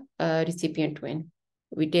for the recipient twin.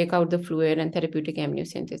 We take out the fluid and therapeutic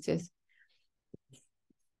amniocentesis.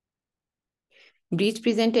 Breech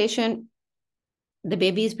presentation. The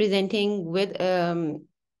baby is presenting with the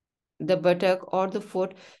buttock or the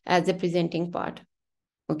foot as the presenting part.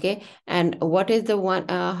 Okay. And what is the one,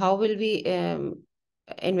 how will we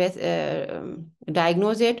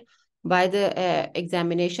diagnose it? By the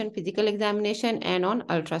examination, physical examination, and on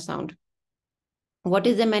ultrasound. What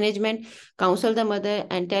is the management? Counsel the mother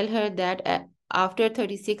and tell her that after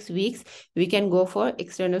 36 weeks, we can go for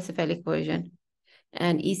external cephalic version.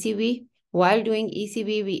 And ECV, while doing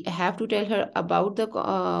ECV, we have to tell her about the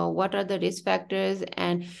what are the risk factors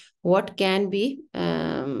and what can be,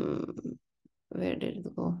 where did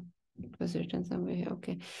it go? It was written somewhere here.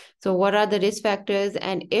 Okay. So what are the risk factors?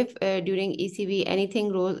 And if during ECV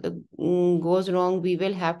anything goes wrong, we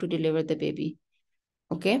will have to deliver the baby.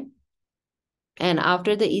 Okay. And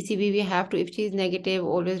after the ECV, we have to, if she is negative,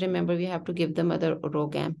 always remember we have to give the mother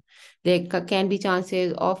ROGAM. There can be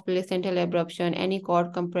chances of placental abruption, any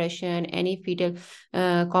cord compression, any fetal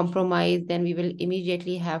compromise, then we will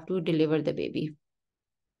immediately have to deliver the baby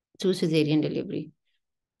through cesarean delivery.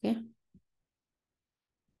 Okay.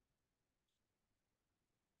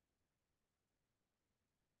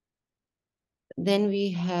 Then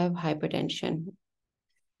we have hypertension.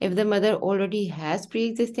 If the mother already has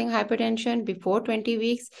pre-existing hypertension before 20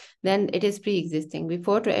 weeks, then it is pre-existing.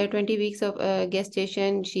 Before 20 weeks of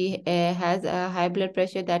gestation, she has a high blood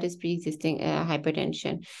pressure, that is pre-existing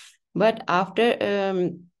hypertension. But after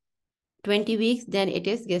 20 weeks, then it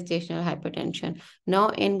is gestational hypertension. Now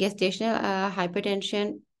in gestational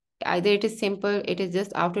hypertension, either it is simple, it is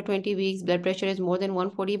just after 20 weeks, blood pressure is more than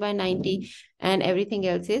 140/90, and everything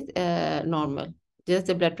else is normal. Just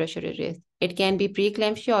the blood pressure is raised. It can be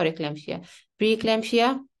preeclampsia or eclampsia.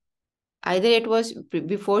 Preeclampsia, either it was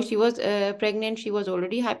before she was pregnant, she was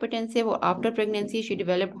already hypertensive, or after pregnancy, she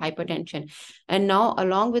developed hypertension. And now,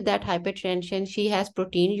 along with that hypertension, she has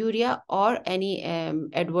proteinuria or any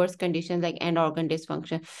adverse conditions like end organ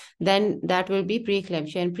dysfunction. Then that will be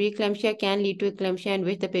preeclampsia. And preeclampsia can lead to eclampsia, in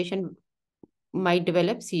which the patient might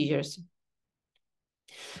develop seizures.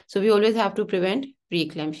 So we always have to prevent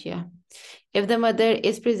preeclampsia. If the mother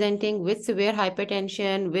is presenting with severe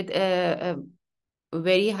hypertension, with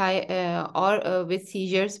very high with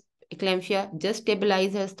seizures, eclampsia, just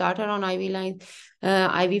stabilize her, start her on IV lines,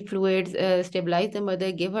 IV fluids, stabilize the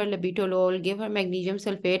mother, give her labetalol, give her magnesium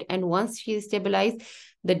sulfate, and once she is stabilized,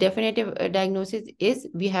 the definitive diagnosis is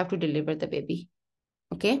we have to deliver the baby.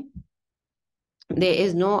 Okay. There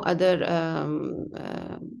is no other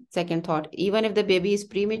second thought. Even if the baby is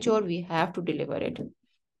premature, we have to deliver it.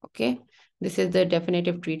 Okay. This is the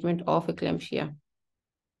definitive treatment of eclampsia.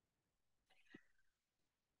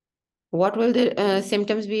 What will the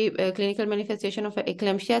symptoms be? Clinical manifestation of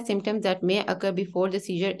eclampsia. Symptoms that may occur before the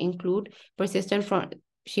seizure include persistent front.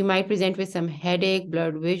 She might present with some headache,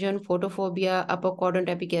 blurred vision, photophobia, upper quadrant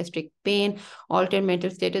epigastric pain, altered mental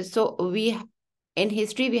status. So in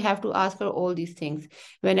history, we have to ask her all these things.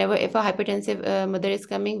 Whenever, if a hypertensive mother is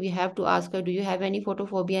coming, we have to ask her, do you have any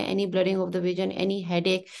photophobia, any blurring of the vision, any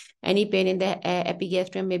headache, any pain in the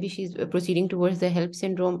epigastrium? Maybe she's proceeding towards the HELP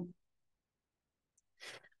syndrome.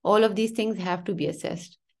 All of these things have to be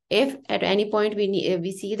assessed. If at any point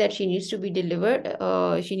we see that she needs to be delivered,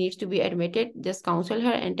 she needs to be admitted, just counsel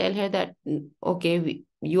her and tell her that, okay,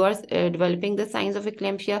 you are developing the signs of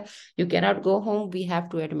eclampsia, you cannot go home, we have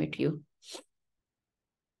to admit you.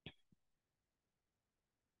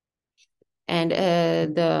 And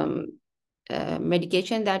the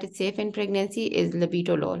medication that is safe in pregnancy is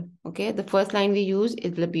labetalol. Okay, the first line we use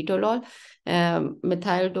is labetalol,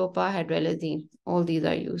 methyl dopa, hydralazine. All these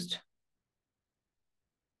are used.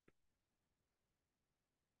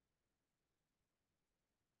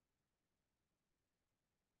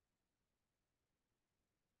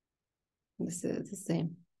 This is the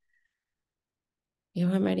same. Give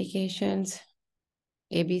her medications,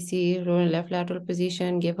 ABC, roll in left lateral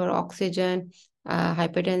position, give her oxygen,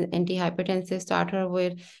 antihypertensive, start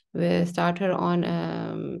her on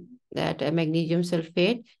that magnesium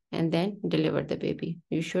sulfate, and then deliver the baby.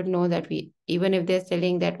 You should know that even if they're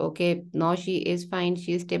telling that, okay, now she is fine,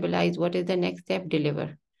 she is stabilized, what is the next step?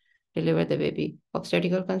 Deliver the baby.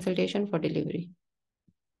 Obstetrical consultation for delivery.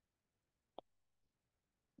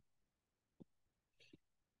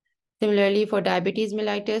 Similarly, for diabetes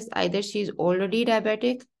mellitus, either she's already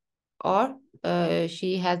diabetic or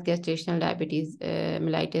she has gestational diabetes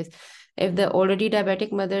mellitus. If the already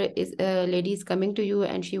diabetic mother is lady is coming to you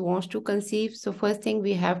and she wants to conceive, so first thing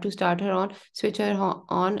we have to switch her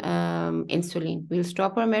on insulin. We'll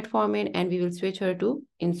stop her metformin and we will switch her to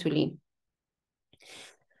insulin.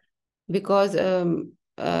 Because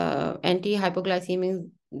anti-hypoglycemics,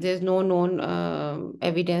 there's no known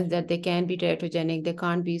evidence that they can be teratogenic. They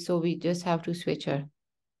can't be, so we just have to switch her.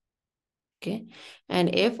 Okay.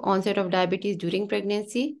 And if onset of diabetes during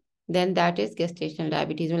pregnancy, then that is gestational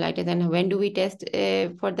diabetes mellitus. And when do we test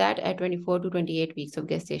for that? At 24 to 28 weeks of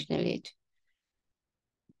gestational age.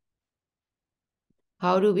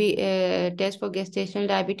 How do we test for gestational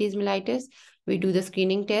diabetes mellitus? We do the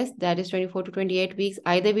screening test, that is 24 to 28 weeks.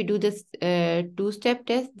 Either we do this two-step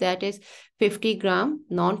test, that is 50 gram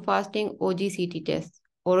non-fasting OGCT test,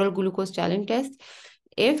 oral glucose challenge test.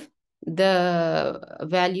 If the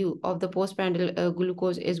value of the postprandial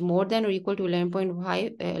glucose is more than or equal to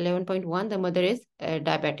 11.1, the mother is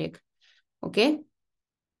diabetic. Okay.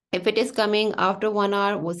 If it is coming after 1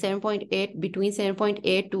 hour, 7.8, between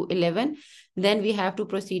 7.8 to 11, then we have to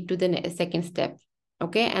proceed to the second step.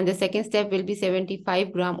 Okay, and the second step will be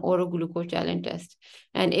 75 gram oral glucose challenge test.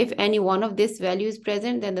 And if any one of this value is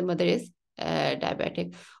present, then the mother is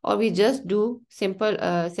diabetic. Or we just do simple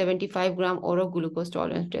 75 gram oral glucose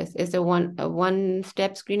tolerance test. It's a one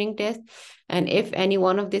step screening test. And if any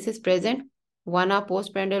one of this is present, 1 hour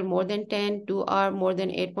postprandial more than 10, 2 hour more than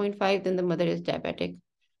 8.5, then the mother is diabetic.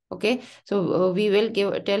 Okay, so we will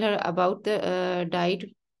tell her about the diet.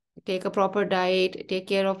 Take a proper diet, take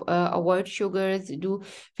care of, avoid sugars, do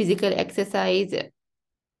physical exercise,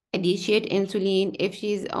 initiate insulin. If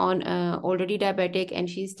she's on already diabetic and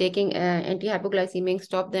she's taking anti-hypoglycemic,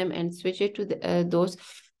 stop them and switch it to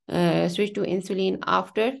switch to insulin.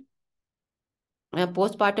 After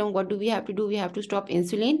postpartum, what do we have to do? We have to stop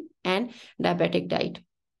insulin and diabetic diet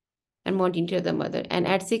and monitor the mother. And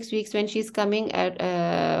at 6 weeks, when she's coming at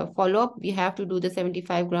follow-up, we have to do the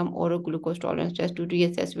 75 gram oral glucose tolerance test to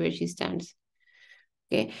reassess where she stands.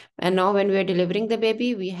 Okay. And now when we are delivering the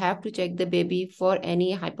baby, we have to check the baby for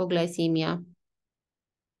any hypoglycemia,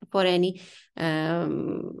 for any,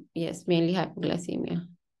 yes, mainly hypoglycemia.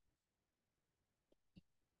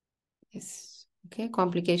 Yes. Okay.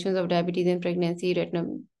 Complications of diabetes in pregnancy,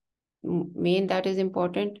 main that is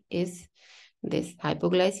important is this: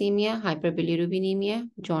 hypoglycemia, hyperbilirubinemia,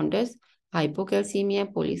 jaundice, hypocalcemia,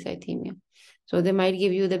 polycythemia. So they might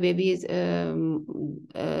give you the baby's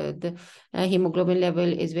the hemoglobin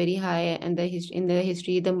level is very high, and in the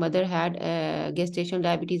history the mother had gestational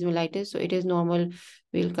diabetes mellitus, so it is normal.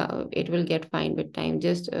 It will get fine with time.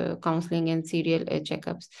 Just counseling and serial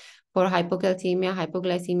checkups. For hypocalcemia,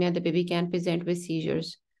 hypoglycemia, the baby can present with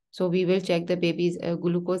seizures. So we will check the baby's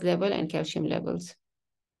glucose level and calcium levels.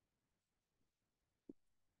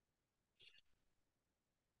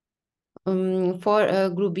 For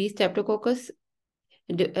group B streptococcus,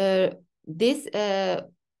 the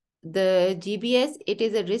GBS, it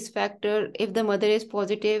is a risk factor. If the mother is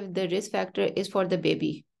positive, the risk factor is for the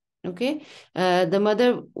baby. Okay, the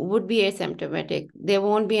mother would be asymptomatic. There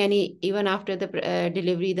won't be any, even after the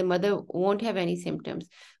delivery, the mother won't have any symptoms.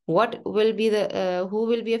 What will be the, who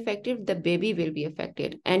will be affected? The baby will be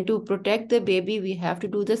affected. And to protect the baby, we have to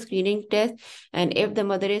do the screening test. And if the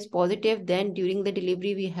mother is positive, then during the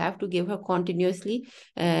delivery, we have to give her continuously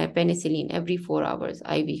penicillin every 4 hours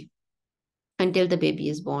IV until the baby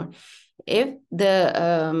is born. If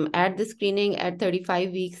the at the screening at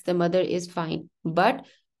 35 weeks, the mother is fine. But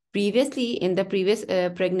previously, in the previous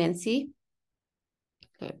pregnancy,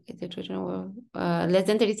 is it written over? Less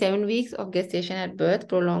than 37 weeks of gestation at birth,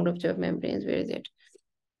 prolonged rupture of membranes. Where is it?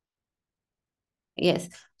 Yes.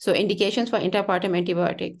 So indications for interpartum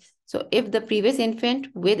antibiotics. So if the previous infant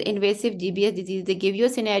with invasive GBS disease, they give you a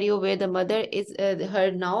scenario where the mother is,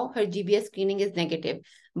 her GBS screening is negative,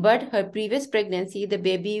 but her previous pregnancy, the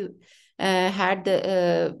baby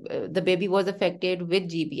the baby was affected with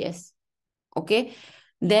GBS. Okay.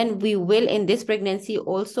 Then we will, in this pregnancy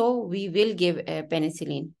also, we will give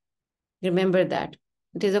penicillin. Remember that.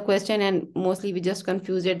 It is a question, and mostly we just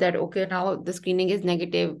confuse it that, okay, now the screening is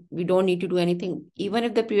negative, we don't need to do anything. Even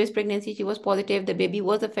if the previous pregnancy she was positive, the baby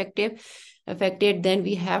was affected, then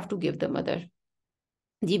we have to give the mother.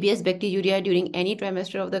 GBS bacteriuria during any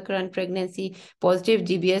trimester of the current pregnancy, positive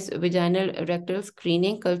GBS vaginal rectal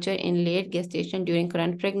screening culture in late gestation during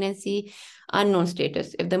current pregnancy, unknown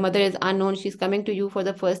status. If the mother is unknown, she's coming to you for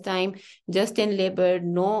the first time, just in labor,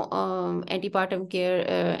 no antepartum care,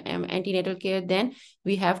 antenatal care, then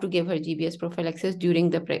we have to give her GBS prophylaxis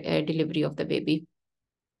during the delivery of the baby.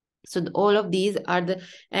 So all of these are the,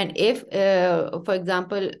 and if, for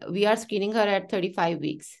example, we are screening her at 35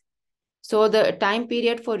 weeks, so the time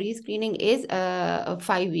period for rescreening is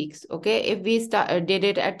 5 weeks. Okay, if we did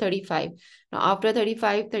it at 35, now after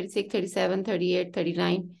 35, 36, 37, 38,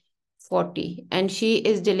 39, 40, and she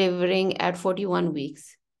is delivering at 41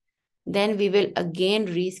 weeks, then we will again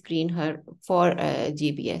rescreen her for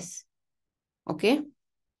GBS. Okay.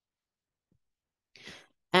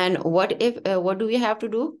 And what do we have to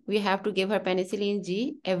do? We have to give her penicillin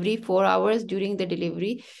G every 4 hours during the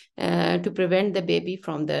delivery to prevent the baby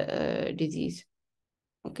from the disease.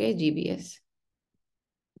 Okay, GBS.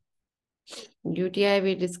 UTI,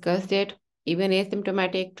 we discussed it. Even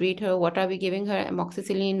asymptomatic, treat her. What are we giving her?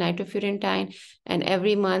 Amoxicillin, nitrofurantoin, and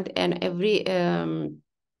every month and every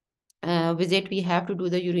visit we have to do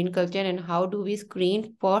the urine culture. And how do we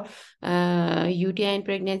screen for UTI in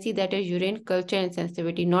pregnancy? That is urine culture and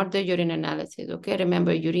sensitivity, not the urine analysis. Okay,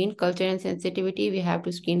 remember, urine culture and sensitivity, we have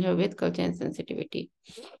to screen her with culture and sensitivity.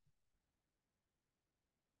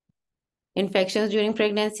 Infections during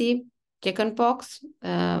pregnancy, chickenpox,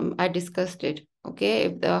 I discussed it. Okay,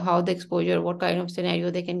 if how the exposure, what kind of scenario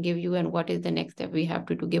they can give you, and what is the next step we have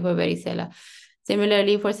to do, give her varicella.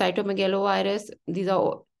 Similarly, for cytomegalovirus,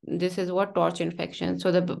 this is what torch infection.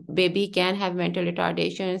 So the baby can have mental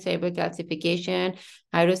retardation, cerebral calcification,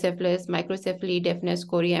 hydrocephalus, microcephaly, deafness,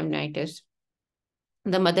 chorioamnitis.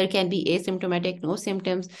 The mother can be asymptomatic, no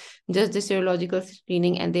symptoms, just the serological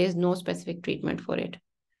screening, and there is no specific treatment for it.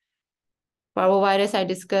 Parvovirus, I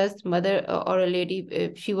discussed, mother or a lady,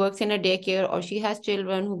 if she works in a daycare or she has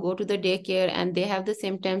children who go to the daycare and they have the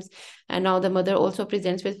symptoms, and now the mother also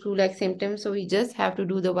presents with flu-like symptoms. So we just have to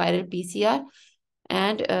do the viral PCR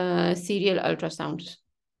and serial ultrasounds.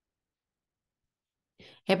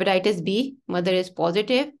 Hepatitis B, mother is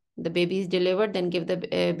positive, the baby is delivered, then give the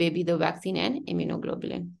baby the vaccine and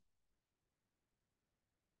immunoglobulin.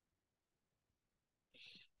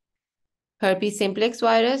 Herpes simplex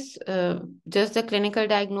virus, just the clinical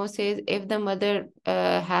diagnosis. If the mother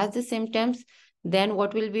has the symptoms, then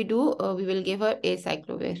what will we do? We will give her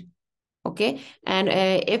acyclovir. Okay, and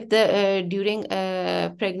if the during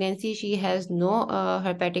pregnancy she has no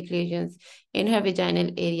herpetic lesions in her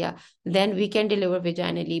vaginal area, then we can deliver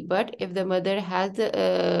vaginally. But if the mother has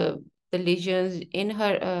the lesions in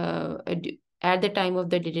her at the time of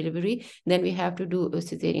the delivery, then we have to do a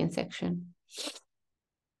cesarean section.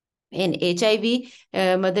 In HIV,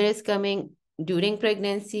 mother is coming during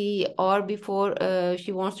pregnancy or before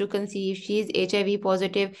she wants to conceive, she is HIV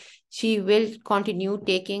positive, she will continue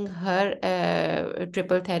taking her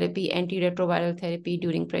triple therapy, antiretroviral therapy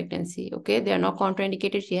during pregnancy. Okay, they are not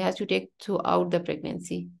contraindicated. She has to take throughout the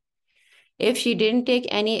pregnancy. If she didn't take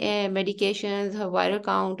any medications, her viral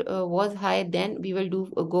count was high, then we will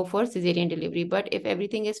go for cesarean delivery. But if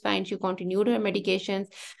everything is fine, she continued her medications,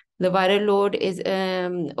 the viral load is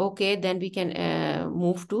okay, then we can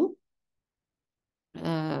move to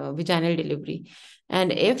vaginal delivery.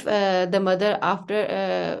 And if the mother,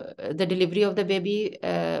 after the delivery of the baby,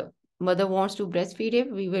 mother wants to breastfeed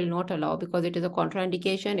it, we will not allow, because it is a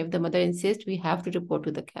contraindication. If the mother insists, we have to report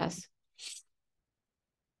to the CAS.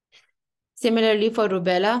 Similarly, for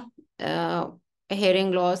rubella,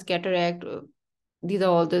 hearing loss, cataract, these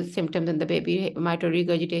are all the symptoms in the baby. Mitral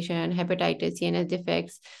regurgitation, hepatitis, CNS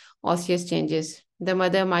defects, osseous changes. The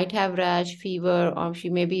mother might have rash, fever, or she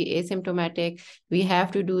may be asymptomatic. We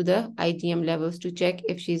have to do the IgM levels to check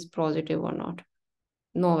if she's positive or not.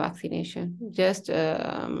 No vaccination. Just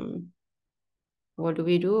what do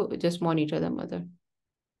we do? Just monitor the mother.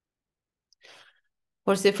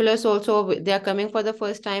 For syphilis also, they are coming for the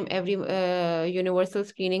first time. Every universal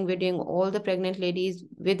screening, we're doing all the pregnant ladies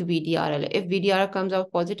with VDRL. If VDRL comes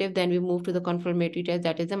out positive, then we move to the confirmatory test,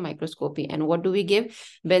 that is a microscopy. And what do we give?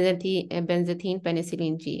 Benzathine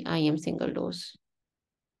penicillin G, IM single dose.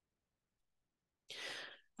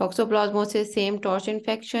 Toxoplasmosis, same torch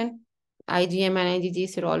infection, IgM and IgG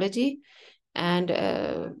serology, and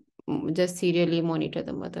just serially monitor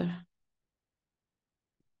the mother.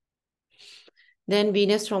 Then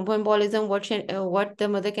venous thromboembolism, what the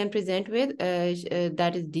mother can present with,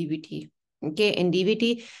 that is DVT. Okay, in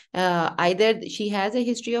DVT, either she has a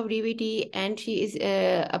history of DVT and she is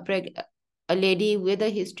a lady with a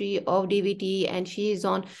history of DVT and she is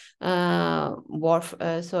on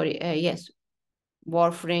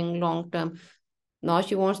warfarin long term. Now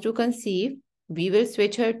she wants to conceive. We will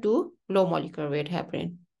switch her to low molecular weight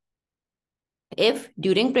heparin. If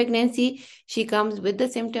during pregnancy she comes with the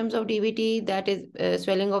symptoms of DVT, that is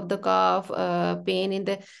swelling of the calf, pain in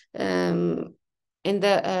the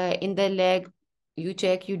leg, you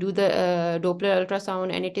check, you do the Doppler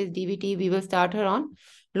ultrasound, and it is DVT, we will start her on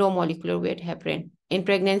low molecular weight heparin. In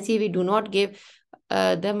pregnancy, we do not give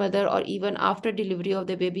the mother, or even after delivery of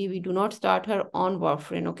the baby, we do not start her on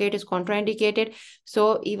warfarin. Okay, it is contraindicated.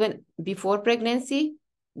 So even before pregnancy,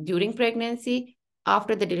 during pregnancy,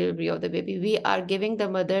 after the delivery of the baby, we are giving the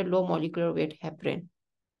mother low molecular weight heparin.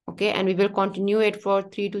 Okay, and we will continue it for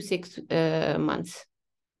 3 to 6 months.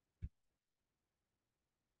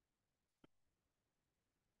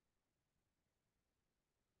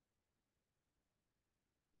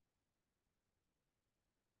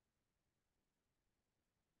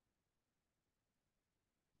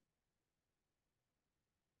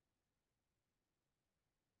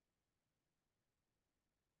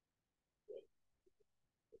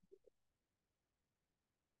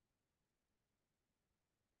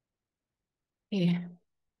 Yeah.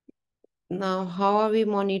 Now, how are we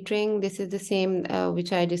monitoring? This is the same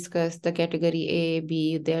which I discussed, the category A,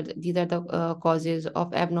 B. These are the causes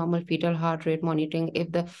of abnormal fetal heart rate monitoring.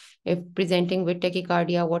 If presenting with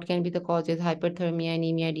tachycardia, what can be the causes? Hyperthermia,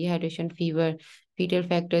 anemia, dehydration, fever, fetal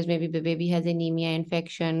factors. Maybe the baby has anemia,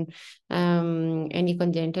 infection, any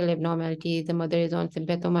congenital abnormality. The mother is on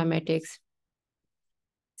sympathomimetics.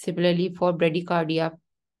 Similarly, for bradycardia,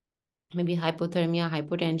 maybe hypothermia,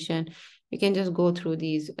 hypotension. You can just go through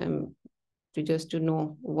these to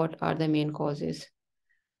know what are the main causes.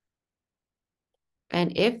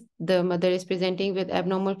 And if the mother is presenting with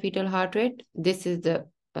abnormal fetal heart rate, this is the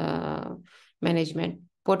management.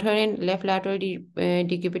 Put her in left lateral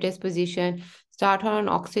decubitus position, start her on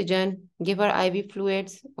oxygen, give her IV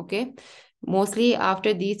fluids, okay? Mostly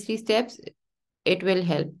after these 3 steps, it will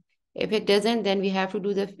help. If it doesn't, then we have to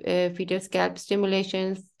do the fetal scalp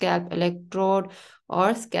stimulation, scalp electrode,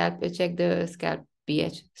 or scalp check the scalp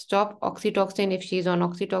pH. Stop oxytocin. If she's on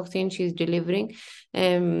oxytocin, she's delivering,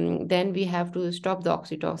 then we have to stop the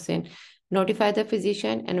oxytocin. Notify the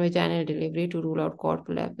physician and vaginal delivery to rule out cord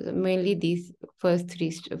collapse. Mainly these first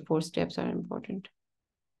 4 steps are important.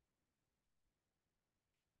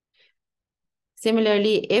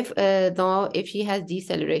 Similarly, if she has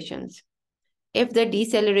decelerations, if the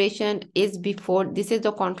deceleration is before, this is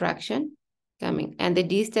the contraction coming, and the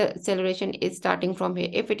deceleration is starting from here.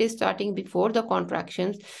 If it is starting before the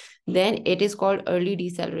contractions, then it is called early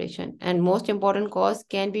deceleration. And most important cause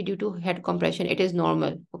can be due to head compression. It is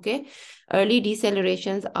normal, okay? Early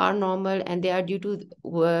decelerations are normal, and they are due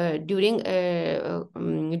to during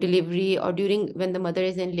delivery, or during when the mother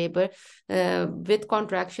is in labor. With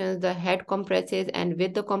contractions, the head compresses, and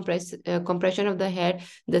with the compression of the head,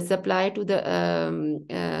 the supply to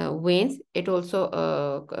the veins, it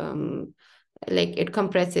also like it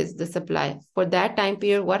compresses the supply. For that time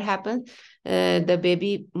period, what happens? The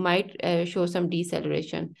baby might show some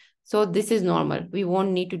deceleration. So this is normal. We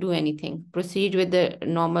won't need to do anything. Proceed with the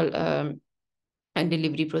normal and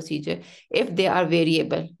delivery procedure. If they are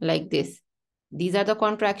variable like this, these are the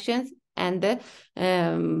contractions, and the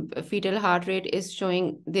fetal heart rate is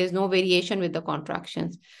showing there's no variation with the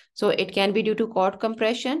contractions. So it can be due to cord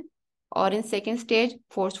compression, or in second stage,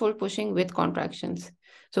 forceful pushing with contractions.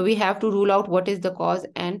 So we have to rule out what is the cause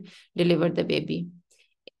and deliver the baby.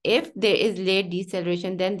 If there is late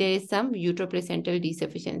deceleration, then there is some uteroplacental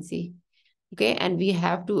insufficiency. Okay, and we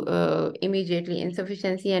have to immediately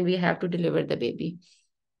insufficiency, and we have to deliver the baby.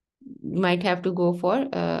 Might have to go for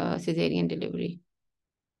cesarean delivery.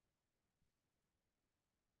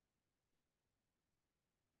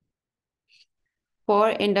 For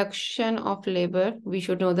induction of labor, we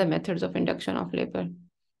should know the methods of induction of labor.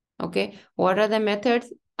 Okay, what are the methods?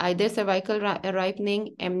 Either cervical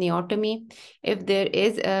ripening, amniotomy. If there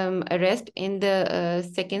is arrest in the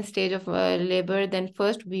second stage of labor, then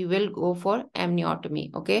first we will go for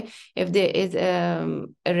amniotomy. Okay, if there is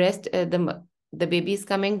arrest, the baby is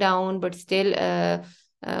coming down, but still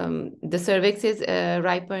the cervix is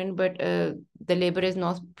ripened, but the labor is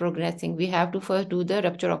not progressing, we have to first do the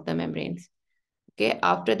rupture of the membranes. Okay,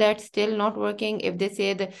 after that, still not working. If they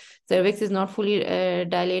say the cervix is not fully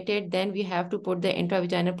dilated, then we have to put the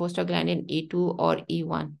intravaginal prostaglandin E2 or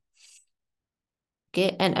E1.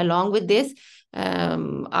 Okay, and along with this,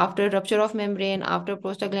 after rupture of membrane, after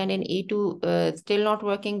prostaglandin E2 still not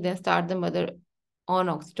working, then start the mother on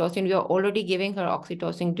oxytocin. We are already giving her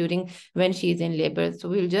oxytocin during when she is in labor. So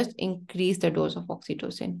we'll just increase the dose of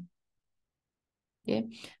oxytocin. Okay,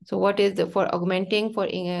 so what is for augmenting, for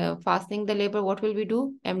fastening the labor, what will we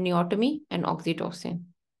do? Amniotomy and oxytocin.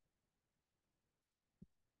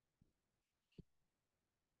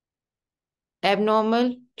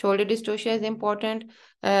 Abnormal shoulder dystocia is important.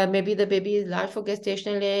 Maybe the baby is large for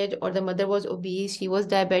gestational age, or the mother was obese, she was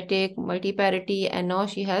diabetic, multiparity, and now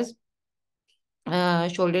she has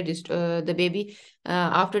shoulder the baby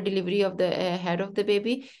after delivery of the head of the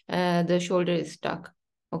baby, the shoulder is stuck.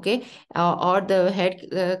 Okay, or the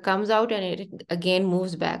head comes out and it again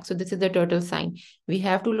moves back. So this is the turtle sign. We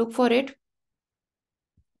have to look for it.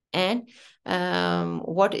 And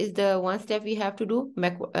what is the one step we have to do?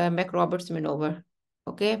 Mac-Roberts maneuver.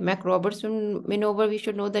 Okay, Mac-Roberts maneuver, we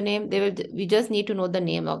should know the name. We just need to know the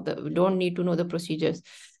name of we don't need to know the procedures.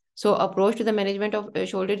 So approach to the management of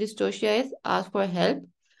shoulder dystocia is ask for help,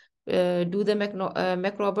 do the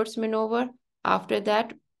Mac-Roberts maneuver. After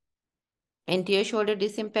that, anterior shoulder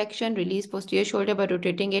disimpaction, release posterior shoulder by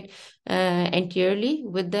rotating it anteriorly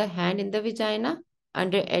with the hand in the vagina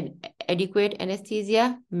under adequate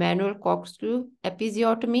anesthesia, manual corkscrew,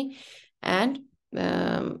 episiotomy, and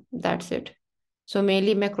that's it. So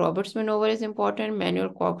mainly Mac-Roberts maneuver is important, manual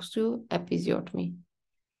corkscrew, episiotomy.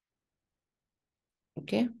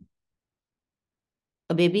 Okay.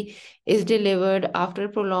 A baby is delivered after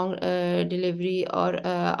prolonged delivery, or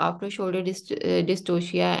after shoulder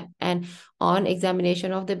dystocia, and on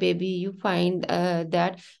examination of the baby, you find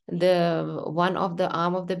that the one of the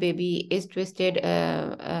arm of the baby is twisted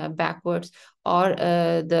backwards, or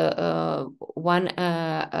the one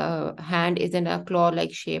hand is in a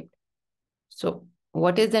claw-like shape. So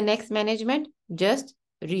What is the next management? Just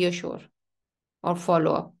reassure or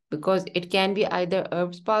follow up, because it can be either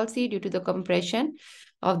Erb's palsy due to the compression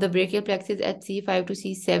of the brachial plexus at C5 to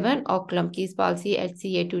C7, or Klumpke's palsy at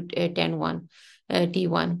C8 to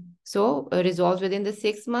T1. So resolves within the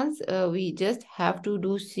 6 months. We just have to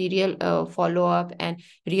do serial follow up and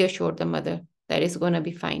reassure the mother that is going to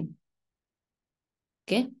be fine.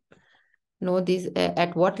 Okay. Know these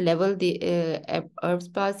at what level the Erb's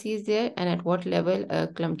palsy is there, and at what level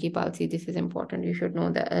Klumpke palsy. This is important. You should know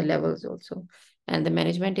the levels also. And the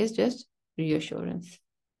management is just reassurance.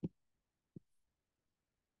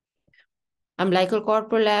 Umbilical cord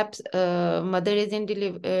prolapse, mother is in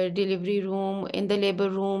delivery room, in the labor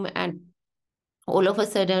room, and all of a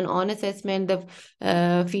sudden on assessment, the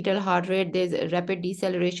fetal heart rate, there's a rapid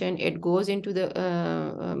deceleration. It goes into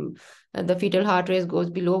the fetal heart rate goes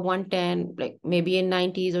below 110, like maybe in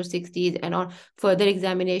 90s or 60s. And on further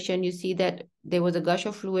examination, you see that there was a gush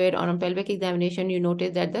of fluid. On a pelvic examination, you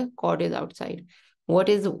notice that the cord is outside. What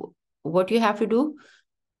you have to do?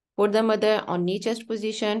 Put the mother on knee chest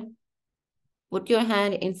position. Put your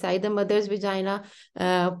hand inside the mother's vagina.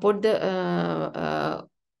 Put the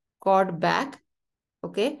cord back.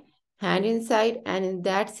 Okay, hand inside, and in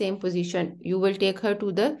that same position, you will take her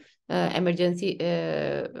to the emergency,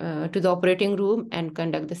 to the operating room and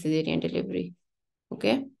conduct the cesarean delivery.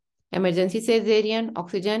 Okay, emergency cesarean,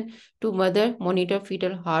 oxygen to mother, monitor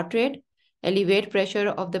fetal heart rate, elevate pressure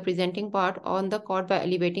of the presenting part on the cord by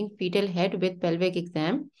elevating fetal head with pelvic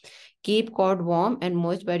exam, keep cord warm and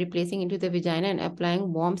moist by replacing into the vagina and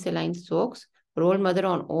applying warm saline soaks, roll mother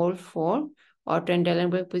on all four or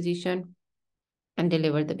Trendelenburg position, and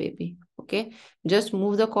deliver the baby. Okay, just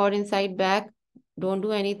move the cord inside back, don't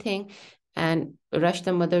do anything, and rush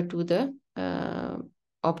the mother to the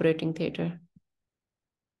operating theater.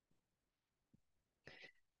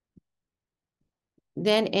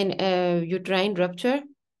 Then in uterine rupture,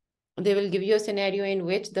 they will give you a scenario in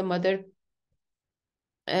which the mother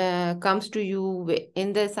comes to you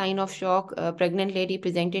in the sign of shock, pregnant lady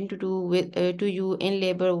presenting to you in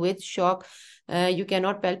labor with shock. You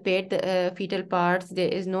cannot palpate the fetal parts. There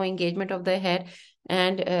is no engagement of the head,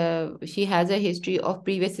 and she has a history of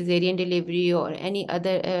previous cesarean delivery or any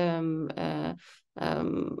other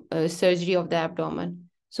surgery of the abdomen.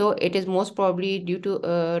 So it is most probably due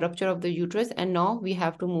to rupture of the uterus, and now we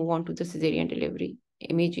have to move on to the cesarean delivery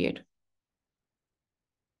immediate.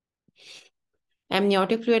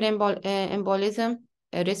 Amniotic fluid embolism.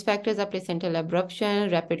 Risk factors are placental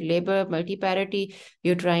abruption, rapid labor, multiparity,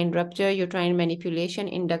 uterine rupture, uterine manipulation,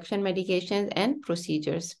 induction medications, and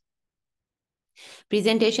procedures.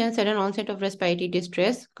 Presentation, sudden onset of respiratory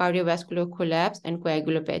distress, cardiovascular collapse, and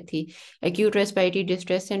coagulopathy. Acute respiratory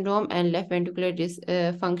distress syndrome and left ventricular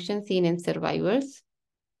dysfunction seen in survivors.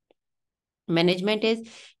 Management is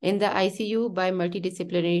in the ICU by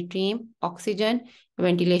multidisciplinary team, oxygen,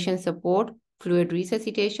 ventilation support, fluid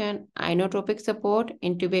resuscitation, inotropic support,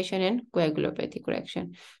 intubation, and coagulopathy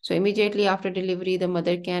correction. So immediately after delivery, the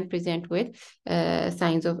mother can present with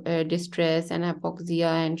signs of distress and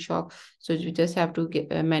hypoxia and shock. So you just have to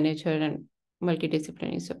manage her and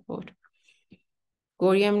multidisciplinary support.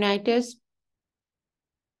 Choriamnitis,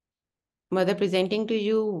 mother presenting to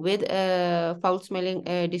you with a foul-smelling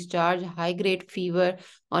discharge, high-grade fever.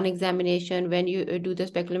 On examination, when you do the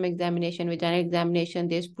speculum examination, vaginal examination,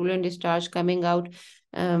 there's purulent discharge coming out.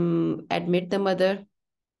 Admit the mother.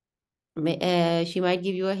 She might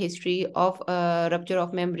give you a history of rupture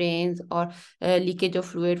of membranes or leakage of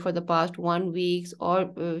fluid for the past 1 week,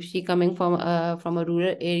 or she coming from a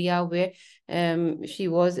rural area where she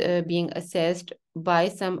was being assessed by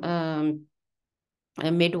some a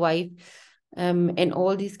midwife. In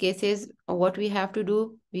all these cases, what we have to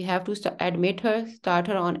do, we have to admit her, start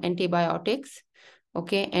her on antibiotics,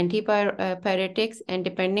 okay, antipyretics, and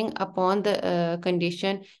depending upon the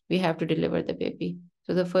condition, we have to deliver the baby.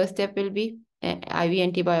 So the first step will be IV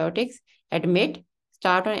antibiotics, admit,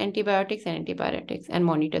 start on antibiotics and antipyretics, and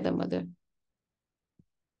monitor the mother.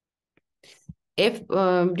 If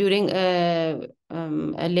during a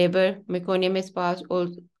labor meconium is passed,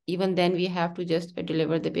 also, even then we have to just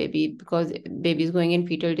deliver the baby, because baby is going in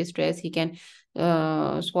fetal distress. He can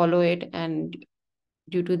swallow it, and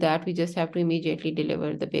due to that, we just have to immediately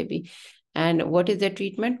deliver the baby. And what is the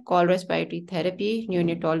treatment? Call respiratory therapy,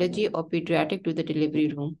 neonatology, or pediatric to the delivery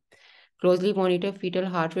room. Closely monitor fetal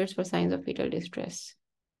heart rates for signs of fetal distress.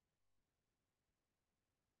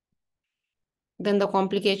 Then the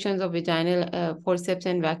complications of vaginal forceps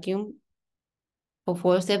and vacuum. For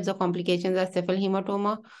forceps, the complications are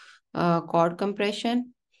cephalhematoma, cord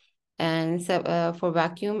compression, And for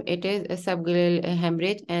vacuum, it is a subgaleal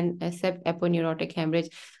hemorrhage and a subaponeurotic hemorrhage.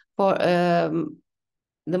 For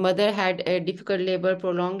the mother had a difficult labor,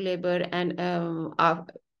 prolonged labor, and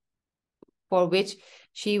for which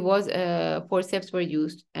she was forceps were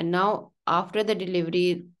used. And now after the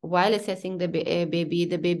delivery, while assessing the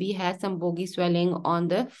baby has some bogey swelling on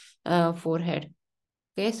the forehead.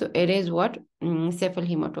 Okay, so it is what cephal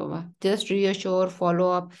hematoma. Just reassure,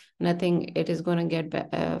 follow up, nothing. It is going to get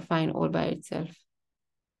fine all by itself.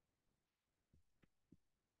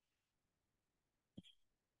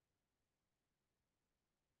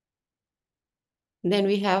 Then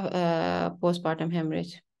we have postpartum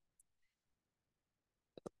hemorrhage.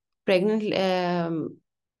 Pregnant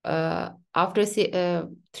after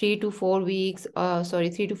 3 to 4 weeks,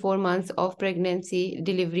 3 to 4 months of pregnancy,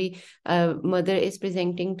 delivery, mother is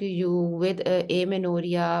presenting to you with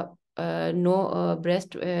amenorrhea, no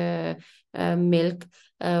breast milk,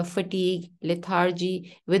 fatigue,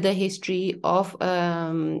 lethargy, with a history of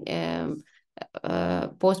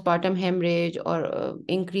postpartum hemorrhage or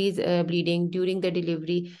increased bleeding during the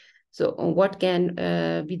delivery. So, what can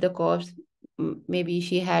be the cause? Maybe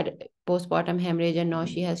she had postpartum hemorrhage and now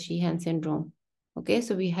she has Sheehan syndrome. Okay,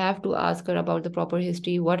 so we have to ask her about the proper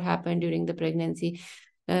history, what happened during the pregnancy,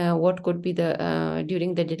 what could be the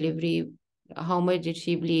during the delivery, how much did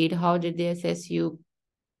she bleed, how did they assess you,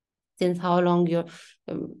 since how long you're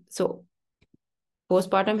so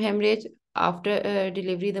postpartum hemorrhage after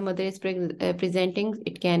delivery, the mother is presenting,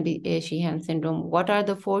 it can be Sheehan syndrome. What are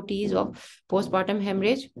the 4 T's of postpartum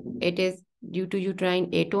hemorrhage? It is due to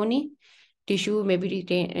uterine atony, tissue, maybe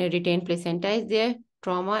retained placenta is there,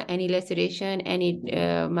 trauma, any laceration, any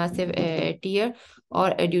massive tear,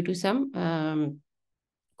 or due to some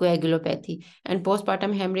coagulopathy. And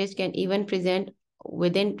postpartum hemorrhage can even present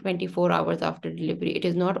within 24 hours after delivery. It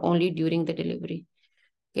is not only during the delivery.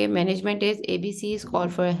 Okay, management is ABCs, call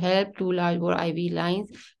for help, 2 large bore IV lines,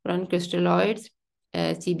 run crystalloids,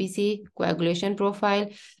 CBC, coagulation profile,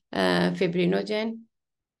 fibrinogen,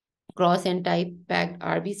 cross and type packed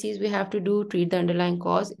RBCs we have to do, treat the underlying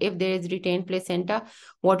cause. If there is retained placenta,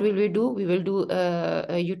 what will we do? We will do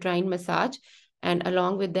a uterine massage. And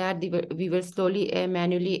along with that, we will slowly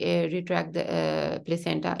manually retract the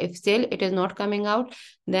placenta. If still it is not coming out,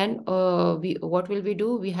 then what will we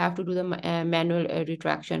do? We have to do the manual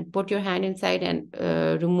retraction. Put your hand inside and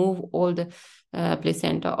remove all the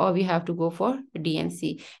placenta, or we have to go for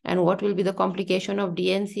DNC. And what will be the complication of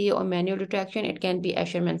DNC or manual retraction? It can be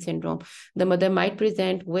Asherman syndrome. The mother might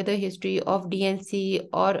present with a history of DNC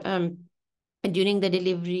or during the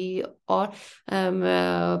delivery, or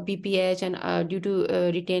PPH, and due to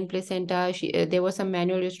retained placenta, there was some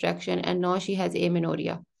manual retraction, and now she has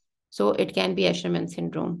amenorrhea. So it can be Asherman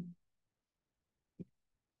syndrome.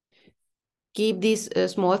 Keep these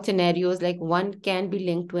small scenarios, like one can be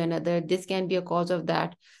linked to another. This can be a cause of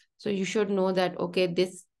that. So you should know that, okay,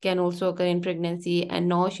 this can also occur in pregnancy. And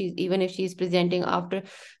now she's, even if she's presenting after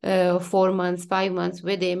 4 months, 5 months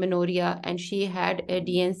with amenorrhea, and she had a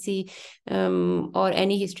DNC or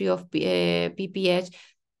any history of PPH,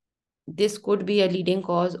 this could be a leading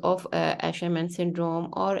cause of Asherman syndrome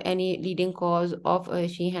or any leading cause of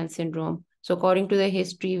Sheehan syndrome. So according to the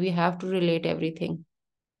history, we have to relate everything.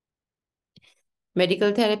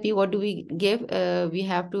 Medical therapy, what do we give? We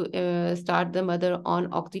have to start the mother on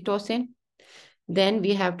oxytocin. Then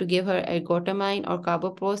we have to give her ergotamine or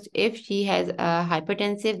carboprost. If she has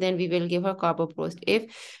hypertensive, then we will give her carboprost.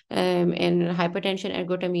 If in hypertension,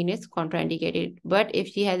 ergotamine is contraindicated. But if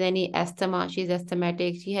she has any asthma, she's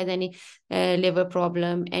asthmatic, she has any liver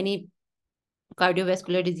problem, any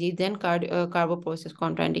cardiovascular disease, then carboprost is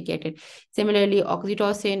contraindicated. Similarly,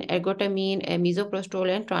 oxytocin, ergotamine, misoprostol,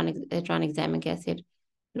 and tranexamic acid.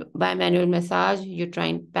 Bimanual massage,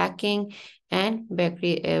 uterine packing, and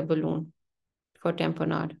Beckley balloon for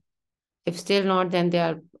tamponade. If still not, then there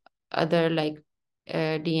are other like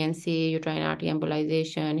DNC, uterine artery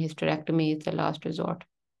embolization, hysterectomy is the last resort,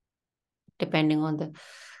 depending on the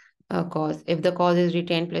cause. If the cause is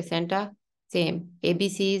retained placenta, same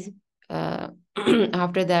ABCs.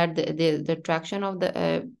 After that, the traction of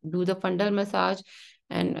the do the fundal massage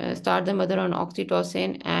and start the mother on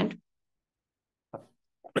oxytocin and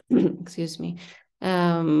excuse me,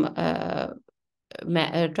 try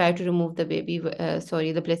to remove the baby,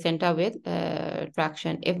 the placenta with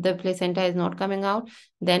traction. If the placenta is not coming out,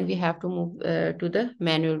 then we have to move to the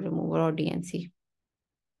manual remover or DNC.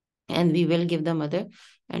 And we will give the mother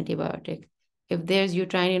antibiotic. If there's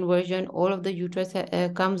uterine inversion, all of the uterus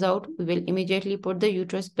comes out, we will immediately put the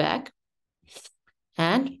uterus back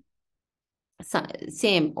and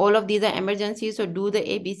Same, all of these are emergencies. So do the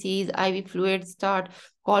ABCs, IV fluid, start,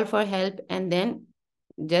 call for help, and then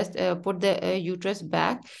just put the uterus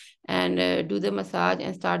back and do the massage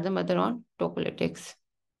and start the mother on tocolytics.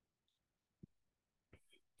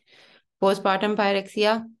 Postpartum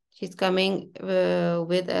pyrexia, she's coming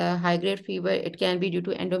with a high grade fever. It can be due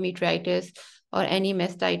to endometritis or any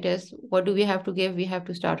mastitis. What do we have to give? We have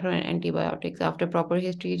to start her on antibiotics. After proper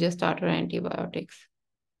history, just start her antibiotics.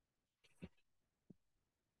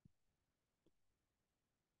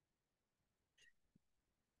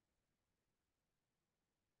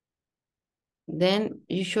 Then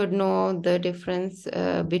you should know the difference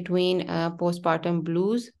between postpartum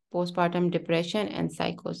blues, postpartum depression, and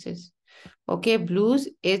psychosis. Okay, blues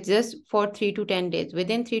is just for 3 to 10 days.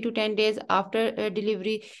 Within 3 to 10 days after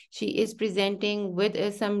delivery, she is presenting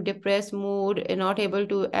with some depressed mood, not able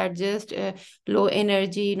to adjust, low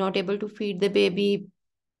energy, not able to feed the baby,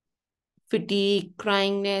 fatigue,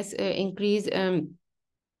 cryingness, increase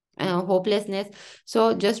hopelessness.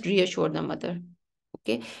 So just reassure the mother.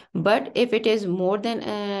 Okay, but if it is more than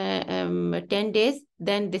 10 days,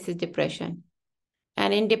 then this is depression.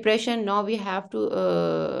 And in depression, now we have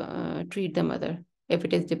to treat the mother. If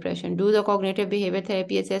it is depression, do the cognitive behavior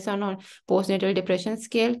therapy assessment on postnatal depression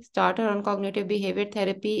scale, start her on cognitive behavior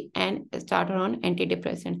therapy, and start her on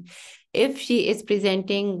antidepressant. If she is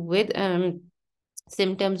presenting with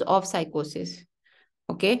symptoms of psychosis,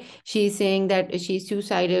 okay, she's saying that she's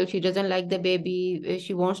suicidal, she doesn't like the baby,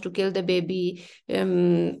 she wants to kill the baby,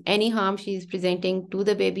 any harm she's presenting to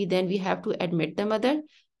the baby, then we have to admit the mother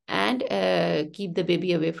and keep the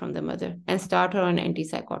baby away from the mother and start her on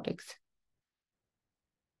antipsychotics.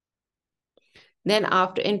 Then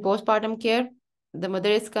after, in postpartum care, the mother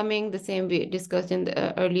is coming, the same we discussed in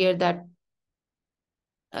the, earlier, that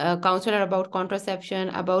counsel her about contraception,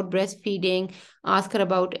 about breastfeeding, ask her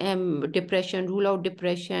about depression, rule out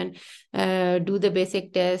depression, do the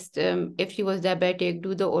basic test. If she was diabetic,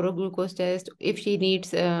 do the oral glucose test. If she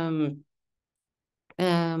needs a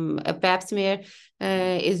pap smear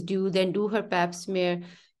is due, then do her pap smear.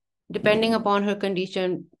 Depending upon her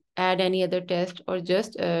condition, add any other test, or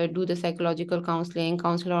just do the psychological counseling,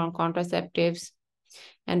 counsel her on contraceptives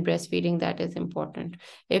and breastfeeding. That is important.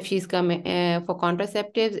 If she's coming for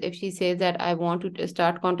contraceptives, if she says that I want to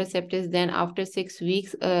start contraceptives, then after 6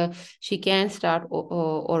 weeks, she can start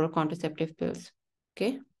oral contraceptive pills.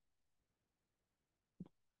 Okay.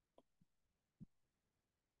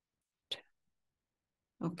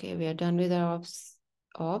 Okay, we are done with our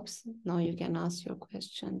ops. Now you can ask your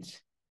questions.